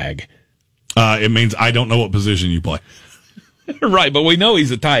athlete tag. It means I don't know what position you play. Right, but we know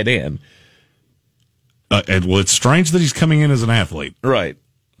he's a tight end. Well, it's strange that he's coming in as an athlete. Right.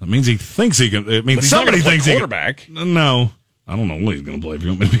 That means he thinks he can. It means somebody thinks he can. Quarterback. No, I don't know what he's going to play. If you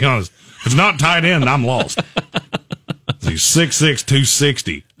want me to be honest, if it's not tight end, I'm lost. He's 6'6",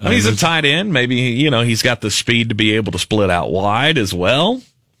 260. He's a tight end. Maybe he's got the speed to be able to split out wide as well.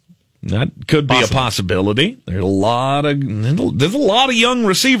 That could be a possibility. There's a lot of young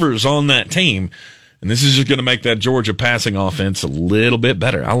receivers on that team, and this is just going to make that Georgia passing offense a little bit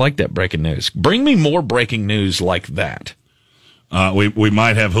better. I like that breaking news. Bring me more breaking news like that. We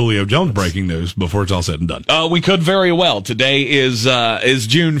might have Julio Jones breaking news before it's all said and done. We could very well. Today is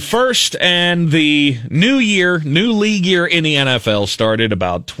June 1st, and the new league year in the NFL started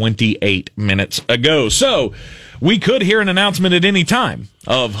about 28 minutes ago. So we could hear an announcement at any time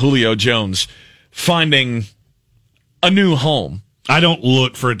of Julio Jones finding a new home. I don't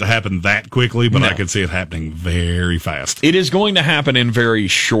look for it to happen that quickly, but I can see it happening very fast. It is going to happen in very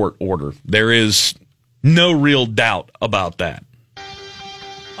short order. There is no real doubt about that.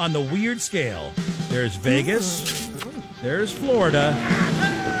 On the weird scale, there's Vegas, there's Florida,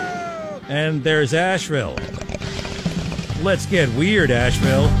 and there's Asheville. Let's get weird,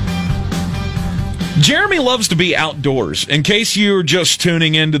 Asheville. Jeremy loves to be outdoors. In case you're just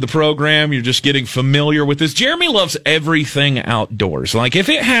tuning into the program, you're just getting familiar with this, Jeremy loves everything outdoors. Like if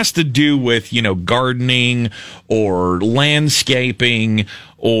it has to do with, like or landscaping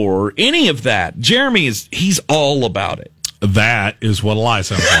or any of that, he's all about it. That is what a lie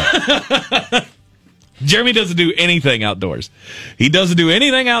sounds like. Jeremy doesn't do anything outdoors. He doesn't do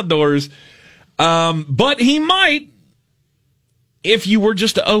anything outdoors, but he might if you were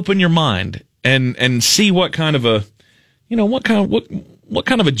just to open your mind and see what kind of a, what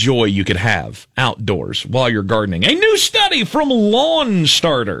kind of a joy you could have outdoors while you're gardening. A new study from Lawn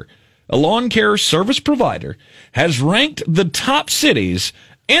Starter, a lawn care service provider, has ranked the top cities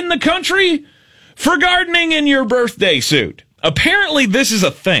in the country for gardening in your birthday suit. Apparently, this is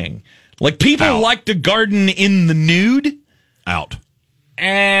a thing. Like, people like to garden in the nude. Out.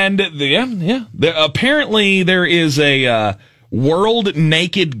 And, apparently, there is a World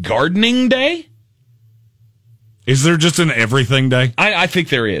Naked Gardening Day. Is there just an everything day? I think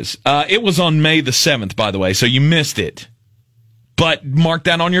there is. It was on May the 7th, by the way, so you missed it. But mark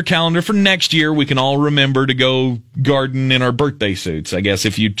that on your calendar for next year. We can all remember to go garden in our birthday suits, I guess,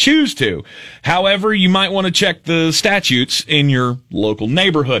 if you choose to. However, you might want to check the statutes in your local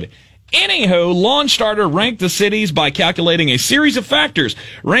neighborhood. Anyhow, Lawn Starter ranked the cities by calculating a series of factors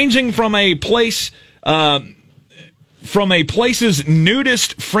ranging from a place's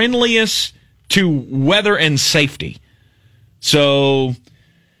nudist friendliest to weather and safety. So,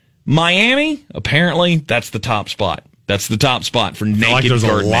 Miami, apparently, that's the top spot. That's the top spot for naked gardening. There's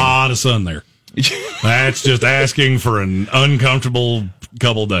a lot of sun there. That's just asking for an uncomfortable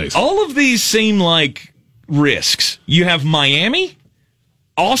couple days. All of these seem like risks. You have Miami,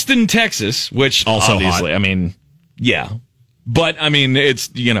 Austin, Texas, which also obviously, hot. Yeah. But, it's,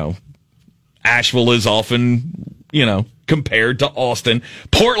 Asheville is often, compared to Austin.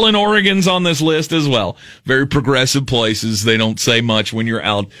 Portland, Oregon's on this list as well. Very progressive places. They don't say much when you're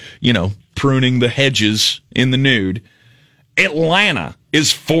out, pruning the hedges in the nude. Atlanta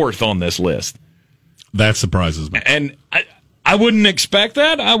is 4th on this list. That surprises me. And I I wouldn't expect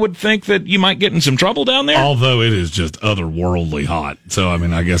that. I would think that you might get in some trouble down there. Although it is just otherworldly hot. So, I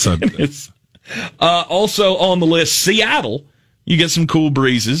mean, I guess it's also on the list, Seattle. You get some cool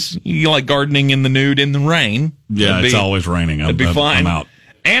breezes. You like gardening in the nude in the rain. Yeah, it's always raining. That'd be fine. I'm out.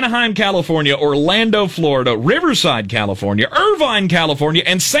 Anaheim, California, Orlando, Florida, Riverside, California, Irvine, California,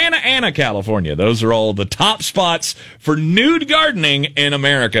 and Santa Ana, California. Those are all the top spots for nude gardening in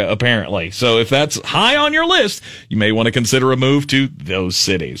America, apparently. So if that's high on your list, you may want to consider a move to those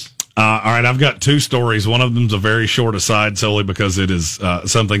cities. All right, I've got two stories. One of them's a very short aside solely because it is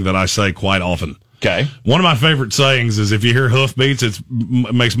something that I say quite often. Okay. One of my favorite sayings is if you hear hoofbeats, it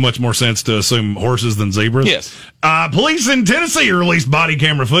makes much more sense to assume horses than zebras. Yes. Police in Tennessee released body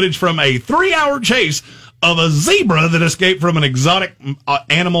camera footage from a 3-hour chase of a zebra that escaped from an exotic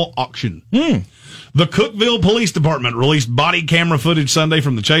animal auction. The Cookeville Police Department released body camera footage Sunday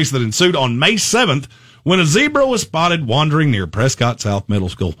from the chase that ensued on May 7th when a zebra was spotted wandering near Prescott South Middle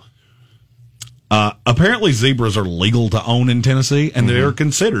School. Apparently zebras are legal to own in Tennessee, and they are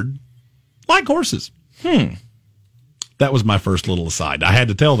considered like horses. That was my first little aside. I had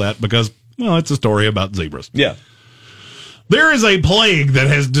to tell that because, well, it's a story about zebras. Yeah. There is a plague that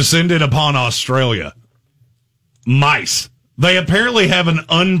has descended upon Australia. Mice. They apparently have an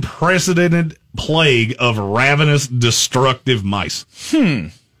unprecedented plague of ravenous, destructive mice.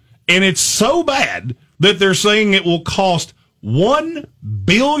 And it's so bad that they're saying it will cost $1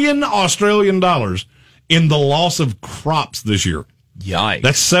 billion Australian dollars in the loss of crops this year. Yikes.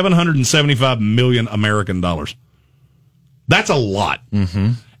 That's 775 million American dollars. That's a lot.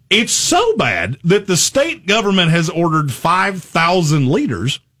 It's so bad that the state government has ordered 5,000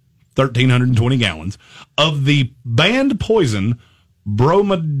 liters, 1,320 gallons, of the banned poison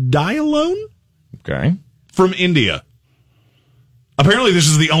bromadiolone from India. Apparently, this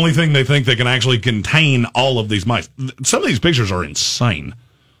is the only thing they think that can actually contain all of these mice. Some of these pictures are insane.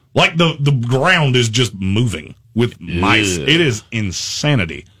 Like the ground is just moving with mice. It is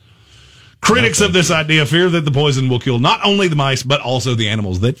insanity. Critics of this idea fear that the poison will kill not only the mice, but also the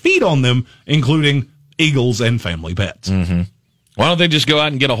animals that feed on them, including eagles and family pets. Why don't they just go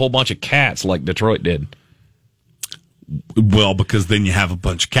out and get a whole bunch of cats like Detroit did? Well, because then you have a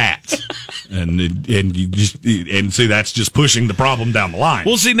bunch of cats, and see that's just pushing the problem down the line.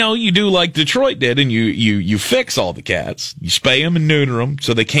 Well, see, no, you do like Detroit did, and you fix all the cats, you spay them and neuter them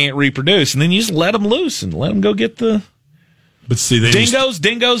so they can't reproduce, and then you just let them loose and let them go get the. But see, then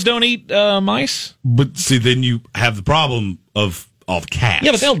dingoes don't eat mice. But see, then you have the problem of cats.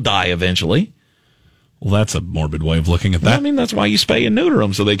 Yeah, but they'll die eventually. Well, that's a morbid way of looking at that. Well, I mean, that's why you spay and neuter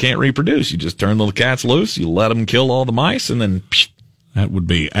them so they can't reproduce. You just turn the cats loose, you let them kill all the mice, and then... That would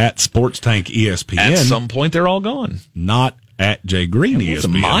be at Sports Tank ESPN. At some point, they're all gone. Not at Jay Greene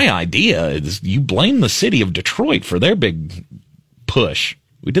ESPN. My idea is you blame the city of Detroit for their big push.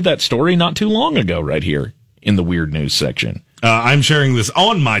 We did that story not too long ago right here in the Weird News section. I'm sharing this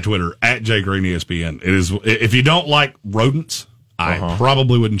on my Twitter, at Jay Greene ESPN. It is, if you don't like rodents, I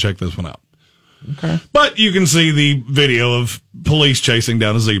probably wouldn't check this one out. Okay. But you can see the video of police chasing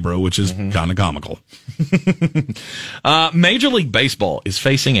down a zebra, which is kind of comical. Major League Baseball is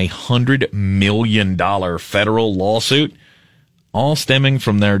facing a $100 million federal lawsuit, all stemming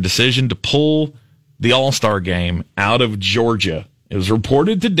from their decision to pull the All-Star game out of Georgia. It was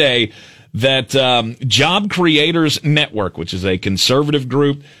reported today that Job Creators Network, which is a conservative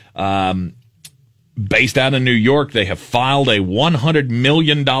group, based out of New York, they have filed a $100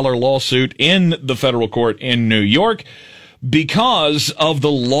 million lawsuit in the federal court in New York because of the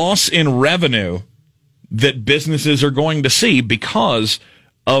loss in revenue that businesses are going to see because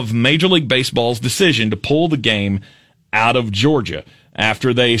of Major League Baseball's decision to pull the game out of Georgia.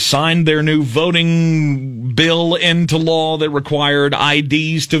 After they signed their new voting bill into law that required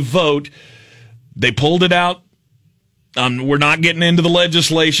IDs to vote, they pulled it out. We're not getting into the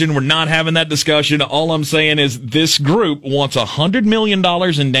legislation. We're not having that discussion. All I'm saying is this group wants $100 million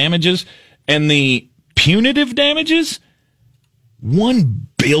in damages, and the punitive damages, $1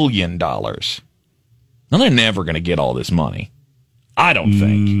 billion. Now, they're never going to get all this money. I don't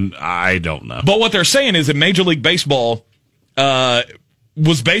think. I don't know. But what they're saying is that Major League Baseball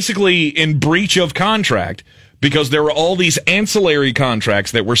was basically in breach of contract because there were all these ancillary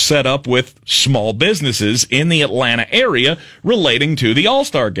contracts that were set up with small businesses in the Atlanta area relating to the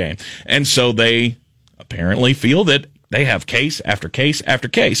All-Star game. And so they apparently feel that they have case after case after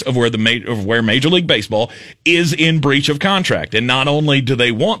case of where Major League Baseball is in breach of contract. And not only do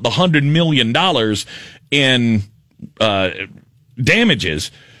they want the $100 million in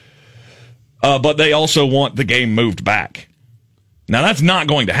damages, but they also want the game moved back. Now, that's not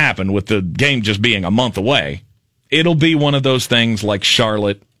going to happen with the game just being a month away. it'll be one of those things like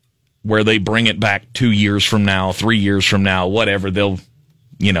Charlotte where they bring it back 2 years from now, 3 years from now, whatever. They'll,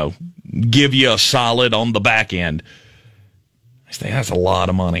 give you a solid on the back end. I think that's a lot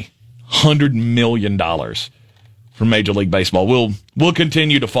of money. $100 million for Major League Baseball. We'll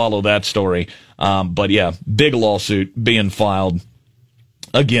continue to follow that story. But yeah, big lawsuit being filed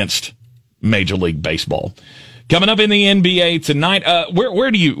against Major League Baseball. Coming up in the NBA tonight,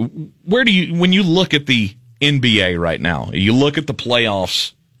 where do you when you look at the NBA right now, you look at the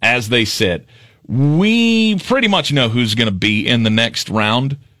playoffs as they sit, we pretty much know who's going to be in the next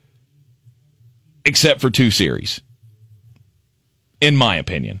round, except for 2 series, in my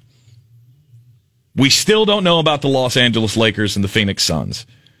opinion. We still don't know about the Los Angeles Lakers and the Phoenix Suns.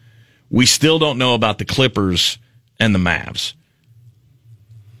 We still don't know about the Clippers and the Mavs.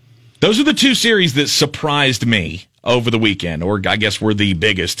 Those are the 2 series that surprised me over the weekend, or I guess were the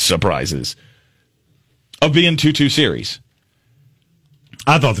biggest surprises of being 2-2 series.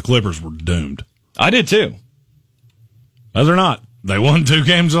 I thought the Clippers were doomed. I did too. No, they're not. They won 2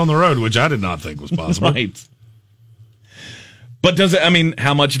 games on the road, which I did not think was possible. Right. But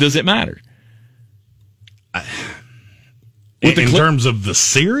how much does it matter? In terms of the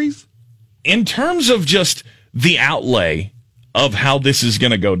series? In terms of just the outlay of how this is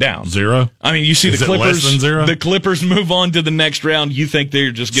going to go down. 0? You see the Clippers. Less than 0? The Clippers move on to the next round. You think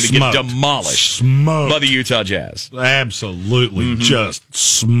they're just going to get demolished by the Utah Jazz? Absolutely, just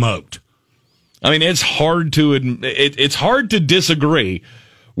smoked. It's hard to it's hard to disagree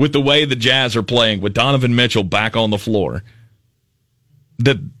with the way the Jazz are playing with Donovan Mitchell back on the floor.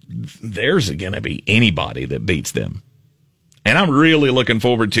 That there's going to be anybody that beats them, and I'm really looking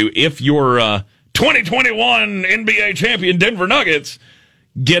forward to if you're 2021 NBA champion Denver Nuggets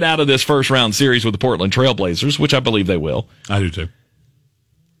get out of this first round series with the Portland Trailblazers, which I believe they will. I do too.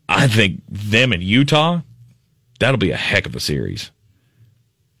 I think them and Utah, that'll be a heck of a series.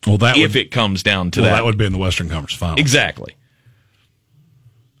 Well, if it comes down to that. That would be in the Western Conference Finals. Exactly.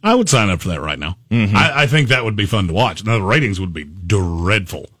 I would sign up for that right now. Mm-hmm. I think that would be fun to watch. Now, the ratings would be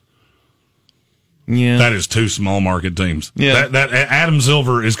dreadful. Yeah, that is 2 small market teams. Yeah, that Adam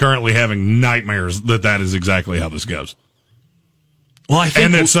Silver is currently having nightmares that is exactly how this goes. Well, I think,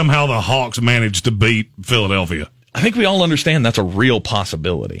 and that somehow the Hawks managed to beat Philadelphia. I think we all understand that's a real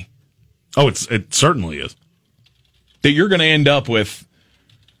possibility. Oh, it certainly is. That you're going to end up with.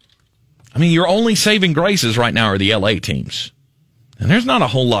 Your only saving graces right now are the LA teams, and there's not a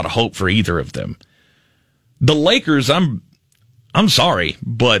whole lot of hope for either of them. The Lakers, I'm sorry,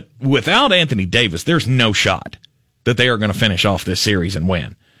 but without Anthony Davis, there's no shot that they are going to finish off this series and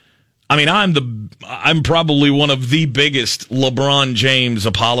win. I'm probably one of the biggest LeBron James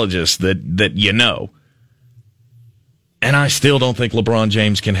apologists that you know. And I still don't think LeBron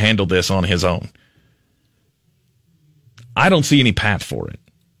James can handle this on his own. I don't see any path for it.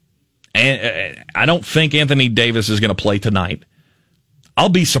 And I don't think Anthony Davis is going to play tonight. I'll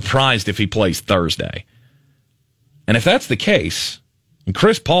be surprised if he plays Thursday. And if that's the case, and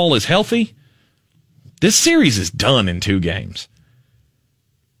Chris Paul is healthy, this series is done in 2 games.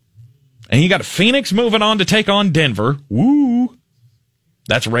 And you got Phoenix moving on to take on Denver. Woo!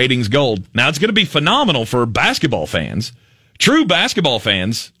 That's ratings gold. Now, it's going to be phenomenal for basketball fans. True basketball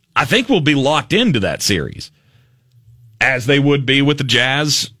fans, I think, will be locked into that series, as they would be with the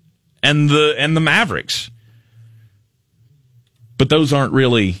Jazz and the Mavericks. But those aren't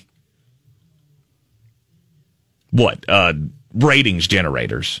really ratings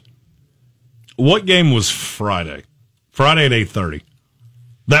generators. What game was Friday? Friday at 8:30.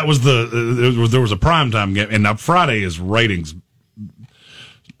 That was there was a primetime game, and now Friday is ratings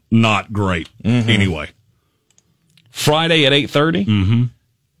not great anyway. Friday at 8:30? Mm-hmm.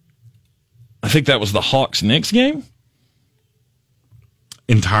 I think that was the Hawks-Knicks game?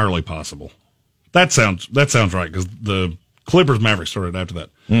 Entirely possible. That sounds right, because the Clippers-Mavericks started after that.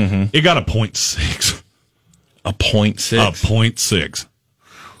 Mm-hmm. It got a 0.6. A 0.6? A 0.6.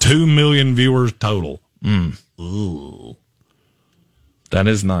 2 million viewers total. Ooh. That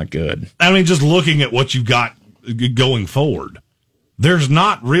is not good. Just looking at what you've got going forward, there's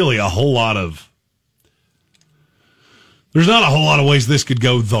not really a whole lot of ways this could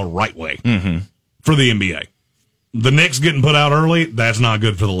go the right way for the NBA. The Knicks getting put out early, that's not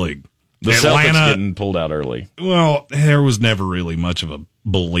good for the league. The Celtics getting pulled out early. Well, there was never really much of a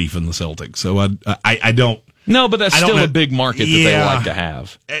belief in the Celtics, so I don't. No, but that's still a big market that they like to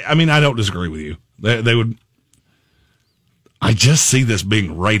have. I don't disagree with you. They would. I just see this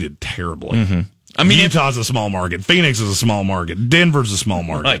being rated terribly. Mm-hmm. Utah's a small market. Phoenix is a small market. Denver's a small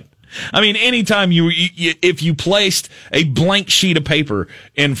market. Right. I mean, anytime if you placed a blank sheet of paper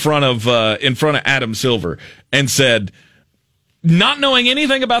in front of Adam Silver and said, not knowing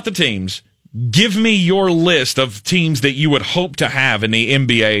anything about the teams, give me your list of teams that you would hope to have in the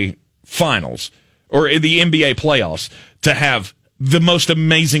NBA finals or in the NBA playoffs to have the most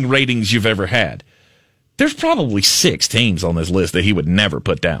amazing ratings you've ever had. There's probably 6 teams on this list that he would never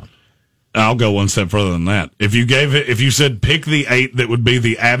put down. I'll go one step further than that. If you said pick the 8 that would be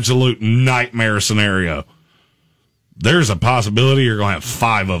the absolute nightmare scenario, there's a possibility you're going to have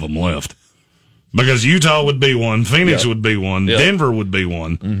 5 of them left. Because Utah would be one, Phoenix would be one, Denver would be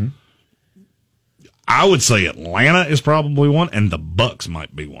one. Mm-hmm. I would say Atlanta is probably one, and the Bucks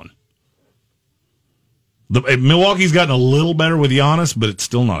might be one. Milwaukee's gotten a little better with Giannis, but it's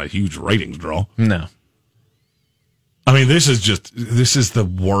still not a huge ratings draw. No. I mean, this is the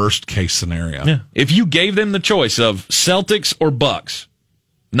worst case scenario. Yeah. If you gave them the choice of Celtics or Bucks,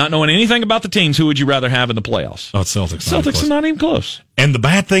 not knowing anything about the teams, who would you rather have in the playoffs? Oh, Celtics. Celtics are not even close. And the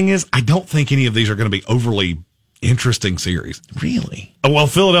bad thing is, I don't think any of these are going to be overly interesting series. Really? Well,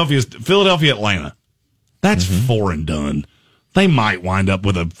 Philadelphia, Atlanta. That's 4 and done. They might wind up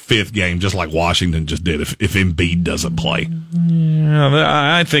with a 5th game, just like Washington just did if Embiid doesn't play.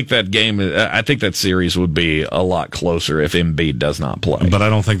 Yeah, I think that series would be a lot closer if Embiid does not play. But I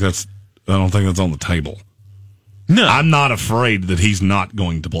don't think that's on the table. No, I'm not afraid that he's not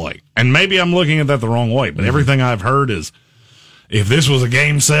going to play. And maybe I'm looking at that the wrong way, but everything I've heard is if this was a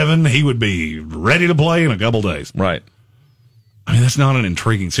Game 7, he would be ready to play in a couple days. Right. I mean, that's not an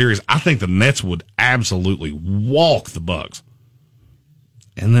intriguing series. I think the Nets would absolutely walk the Bucks.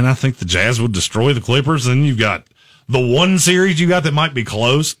 And then I think the Jazz would destroy the Clippers. And you've got the one series you got that might be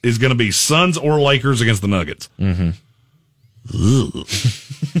close is going to be Suns or Lakers against the Nuggets. Mm-hmm.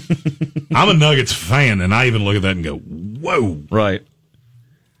 I'm a Nuggets fan, and I even look at that and go, whoa. Right.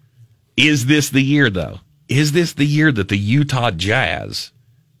 Is this the year, though? Is this the year that the Utah Jazz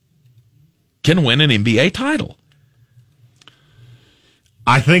can win an NBA title?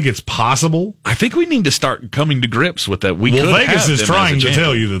 I think it's possible. I think we need to start coming to grips with that. Vegas is trying to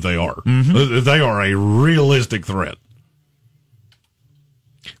tell you that they are. Mm-hmm. They are a realistic threat.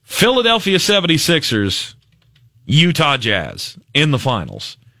 Philadelphia 76ers, Utah Jazz in the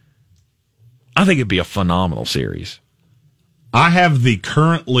finals. I think it'd be a phenomenal series. I have the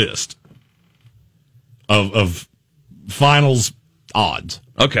current list of finals odds.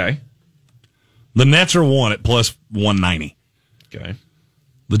 Okay. The Nets are 1 at plus 190. Okay.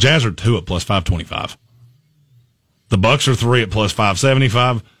 The Jazz are 2 at plus 525. The Bucks are 3 at plus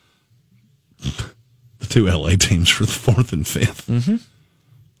 575. The 2 LA teams are the 4th and 5th. Mm-hmm.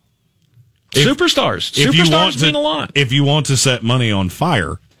 Superstars mean a lot. If you want to set money on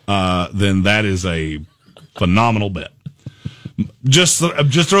fire, then that is a phenomenal bet. Just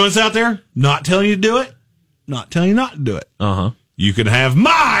throw this out there. Not telling you to do it. Not telling you not to do it. Uh-huh. You could have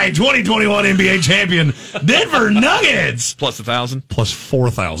my 2021 NBA champion, Denver Nuggets. Plus 1,000? Plus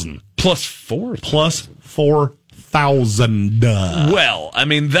 4,000. Plus 4? Plus 4,000. Well, I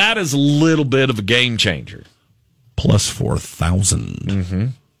mean, that is a little bit of a game changer. Plus 4,000. Mm-hmm.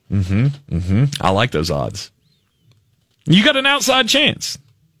 Mm-hmm. Mm-hmm. I like those odds. You got an outside chance.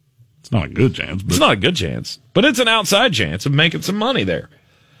 It's not a good chance. It's not a good chance, but it's an outside chance of making some money there.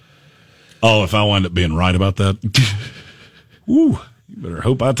 Oh, if I wind up being right about that... Woo, you better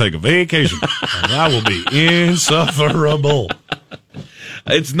hope I take a vacation. I will be insufferable.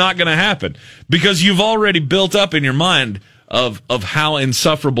 It's not going to happen because you've already built up in your mind of how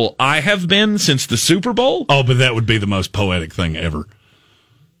insufferable I have been since the Super Bowl. Oh, but that would be the most poetic thing ever.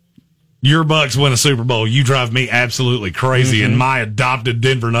 Your Bucks win a Super Bowl, you drive me absolutely crazy, and my adopted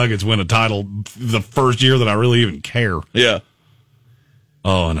Denver Nuggets win a title the first year that I really even care. Yeah.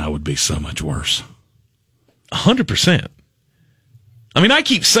 Oh, and I would be so much worse. 100%. I mean, I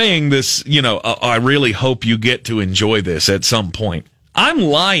keep saying this, I really hope you get to enjoy this at some point. I'm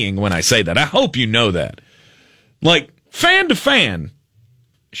lying when I say that. I hope you know that. Like, fan to fan,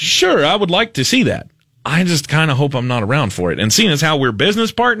 sure, I would like to see that. I just kind of hope I'm not around for it. And seeing as how we're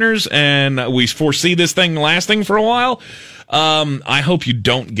business partners and we foresee this thing lasting for a while, I hope you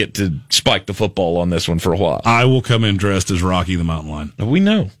don't get to spike the football on this one for a while. I will come in dressed as Rocky the Mountain Lion. We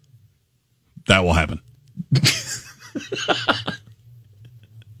know. That will happen.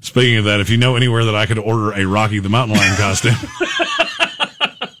 Speaking of that, if you know anywhere that I could order a Rocky the Mountain Lion costume.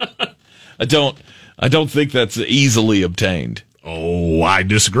 I don't think that's easily obtained. Oh, I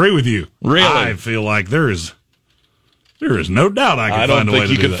disagree with you. Really? I feel like there is no doubt I can find a way to do that. I don't think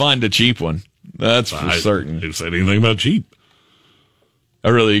you could find a cheap one. That's for certain. I didn't say anything about cheap.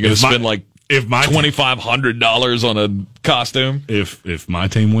 Oh, really? You're going to spend like if my $2,500 on a costume. If my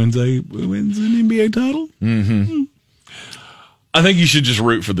team wins an NBA title, I think you should just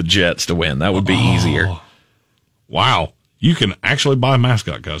root for the Jets to win. That would be easier. Wow, you can actually buy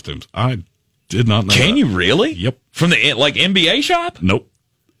mascot costumes. I did not know. Can you really? Yep. From the NBA shop? Nope.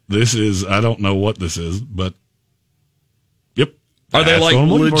 This is, I don't know what this is, but yep. Are they like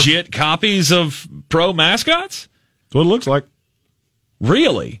legit copies of pro mascots? That's what it looks like.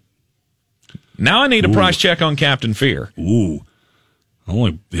 Really? Now I need a price check on Captain Fear. Ooh.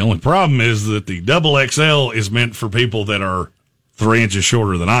 The only problem is that the double XL is meant for people that are 3 inches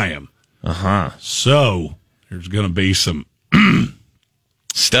shorter than I am. So there's going to be some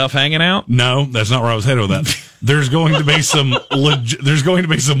stuff hanging out. No, that's not where I was headed with that. There's going to be some logistical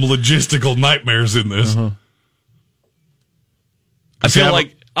nightmares in this. I feel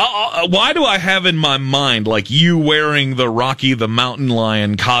like why do I have in my mind like you wearing the Rocky the Mountain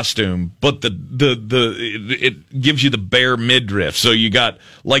Lion costume, but it gives you the bare midriff, so you got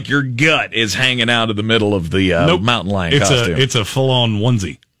like your gut is hanging out of the middle of the Mountain Lion costume. It's a full on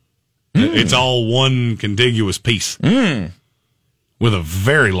onesie. It's all one contiguous piece with a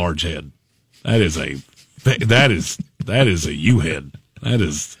very large head. That is a U head.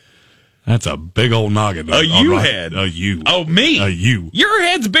 That's a big old noggin. A U head. A U. Oh, me. A U. Your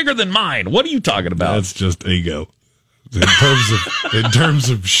head's bigger than mine. What are you talking about? That's just ego. In terms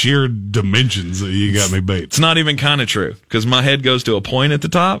of sheer dimensions, you got me beat. It's not even kind of true because my head goes to a point at the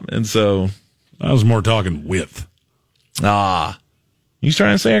top, and so I was more talking width. You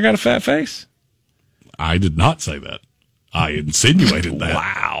trying to say I got a fat face? I did not say that. I insinuated that.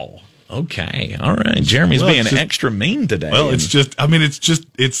 Wow. Okay. All right. Jeremy's being extra mean today. Well, it's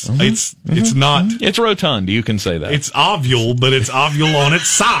not. It's rotund. You can say that. It's ovule, but it's ovule on its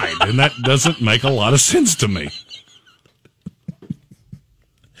side, and that doesn't make a lot of sense to me.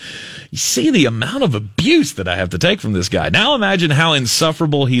 You see the amount of abuse that I have to take from this guy. Now imagine how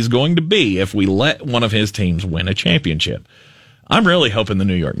insufferable he's going to be if we let one of his teams win a championship. I'm really hoping the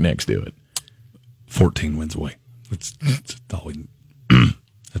New York Knicks do it. 14 wins away. That's all we.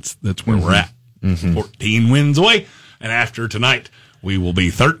 That's where we're at. 14 wins away, and after tonight, we will be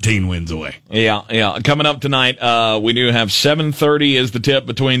 13 wins away. Yeah. Coming up tonight, we do have 7:30 is the tip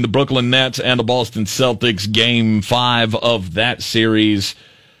between the Brooklyn Nets and the Boston Celtics, Game 5 of that series.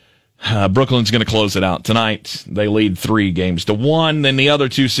 Brooklyn's going to close it out tonight. They lead 3-1. Then the other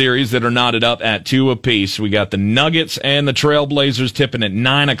two series that are knotted up at 2 apiece. We got the Nuggets and the Trailblazers tipping at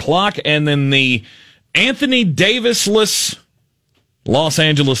 9 o'clock, and then the Anthony Davis-less Los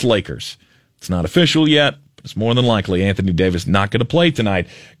Angeles Lakers. It's not official yet, but it's more than likely Anthony Davis not going to play tonight,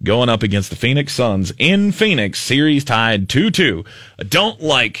 going up against the Phoenix Suns in Phoenix, series tied 2-2. I don't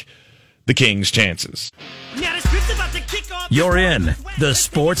like the Kings' chances. You're in the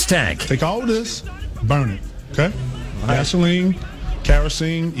Sports Tank. Take all this, burn it, okay? Gasoline,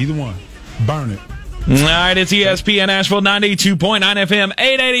 kerosene, either one. Burn it. All right, it's ESPN Asheville, 92.9 FM,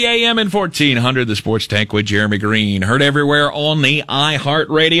 880 AM and 1400, the Sports Tank with Jeremy Greene. Heard everywhere on the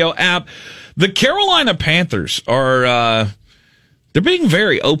iHeartRadio app. The Carolina Panthers are, they're being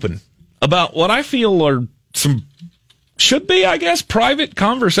very open about what I feel are should be, I guess, private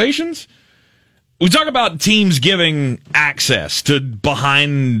conversations. We talk about teams giving access to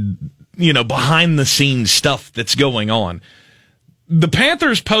behind the scenes stuff that's going on. The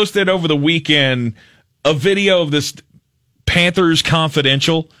Panthers posted over the weekend a video of this Panthers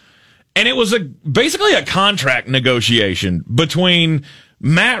Confidential, and it was basically a contract negotiation between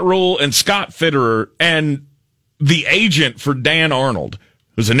Matt Rule and Scott Fitterer and the agent for Dan Arnold,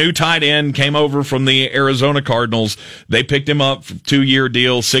 who's a new tight end, came over from the Arizona Cardinals. They picked him up for a 2-year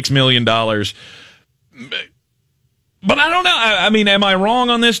deal, $6 million. But I don't know. I mean, am I wrong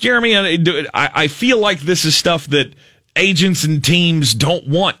on this, Jeremy? I feel like this is stuff that agents and teams don't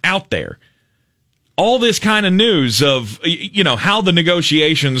want out there. All this kind of news of, how the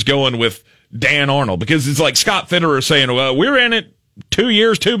negotiations going with Dan Arnold, because it's like Scott Fitterer saying, well, we're in it 2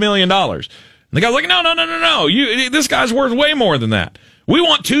 years, $2 million. And the guy's like, no. This guy's worth way more than that. We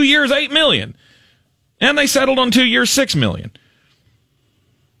want 2 years, $8 million. And they settled on 2 years, $6 million.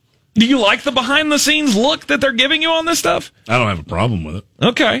 Do you like the behind the scenes look that they're giving you on this stuff? I don't have a problem with it.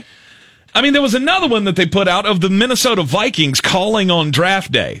 Okay. I mean, there was another one that they put out of the Minnesota Vikings calling on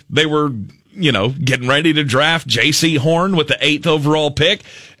draft day. They were, getting ready to draft J.C. Horn with the 8th overall pick,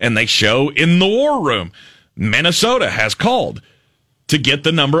 and they show in the war room, Minnesota has called to get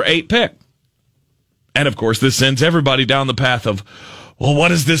the number 8 pick. And, of course, this sends everybody down the path of, well, what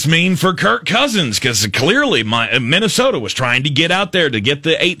does this mean for Kirk Cousins? Because clearly Minnesota was trying to get out there to get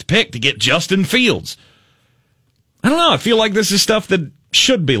the 8th pick, to get Justin Fields. I don't know. I feel like this is stuff that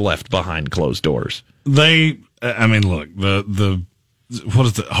should be left behind closed doors. Look, the what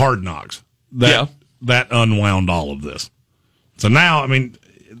is it? Hard Knocks. That unwound all of this. So now,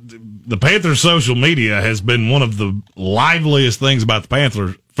 the Panthers' social media has been one of the liveliest things about the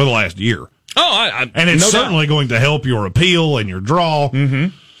Panthers for the last year. And it's certainly going to help your appeal and your draw.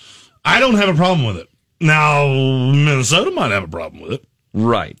 Mm-hmm. I don't have a problem with it. Now, Minnesota might have a problem with it.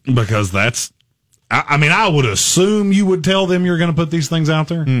 Right. Because that's, I would assume you would tell them you're going to put these things out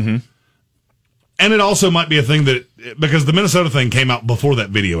there. Mm-hmm. And it also might be a thing because the Minnesota thing came out before that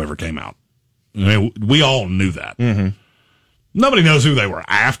video ever came out. We all knew that. Mm-hmm. Nobody knows who they were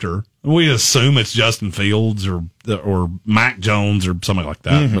after. We assume it's Justin Fields or Mac Jones or something like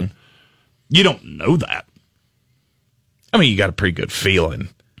that. Mm-hmm. But you don't know that. You got a pretty good feeling.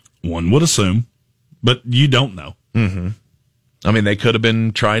 One would assume, but you don't know. Mm-hmm. They could have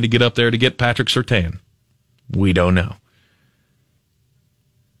been trying to get up there to get Patrick Surtain. We don't know.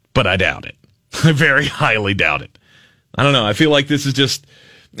 But I doubt it. I very highly doubt it. I don't know. I feel like this is just,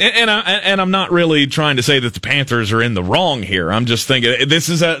 and I'm not really trying to say that the Panthers are in the wrong here. I'm just thinking this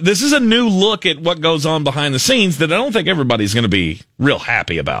is a new look at what goes on behind the scenes that I don't think everybody's going to be real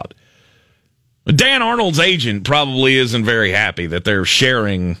happy about. Dan Arnold's agent probably isn't very happy that they're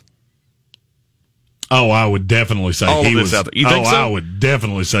sharing. Oh, I would definitely say he was out there. You think so? I would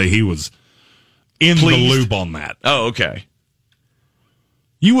definitely say he was in the loop on that. Oh, okay.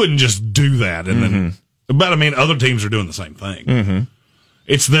 You wouldn't just do that, and then. But other teams are doing the same thing. Mm-hmm.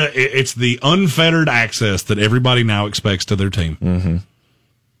 It's the unfettered access that everybody now expects to their team. Mm-hmm.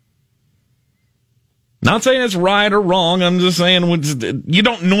 Not saying it's right or wrong. I'm just saying you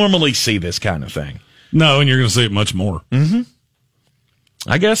don't normally see this kind of thing. No, and you're going to see it much more. Mm-hmm.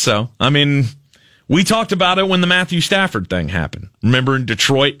 I guess so. We talked about it when the Matthew Stafford thing happened. Remember,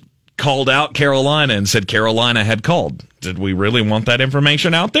 Detroit called out Carolina and said Carolina had called. Did we really want that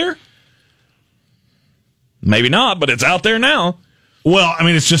information out there? Maybe not, but it's out there now. Well,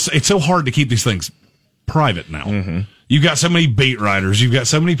 it's so hard to keep these things private now. Mm-hmm. You've got so many beat writers. You've got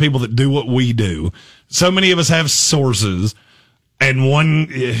so many people that do what we do. So many of us have sources, and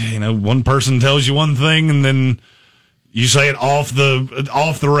one person tells you one thing, and then you say it off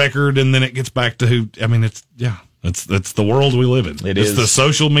the record, and then it gets back to who. That's the world we live in. It's the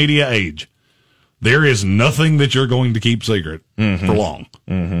social media age. There is nothing that you're going to keep secret for long.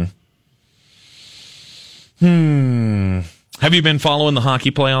 Mm-hmm. Have you been following the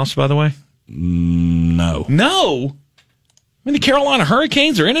hockey playoffs, by the way? No. No? The Carolina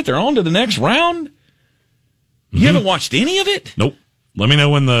Hurricanes are in it. They're on to the next round. You haven't watched any of it? Nope. Let me know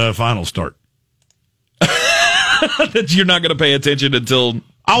when the finals start. That you're not going to pay attention until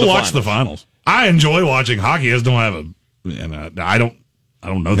I'll watch the finals. I enjoy watching hockey. I just don't have I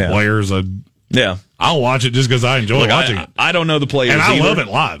don't know the players. I'll watch it just because I enjoy watching it. I don't know the players and I either, love it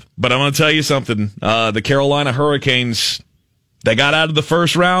live. But I'm going to tell you something. The Carolina Hurricanes, they got out of the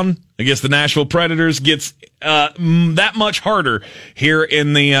first round against the Nashville Predators. Gets that much harder here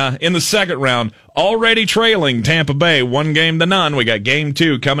in the second round. Already trailing Tampa Bay 1-0. We got game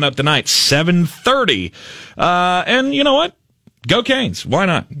 2 coming up tonight, 7:30. And you know what? Go Canes. Why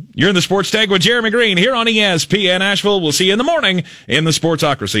not? You're in the Sports Tank with Jeremy Greene here on ESPN Asheville. We'll see you in the morning in the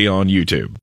Sportsocracy on YouTube.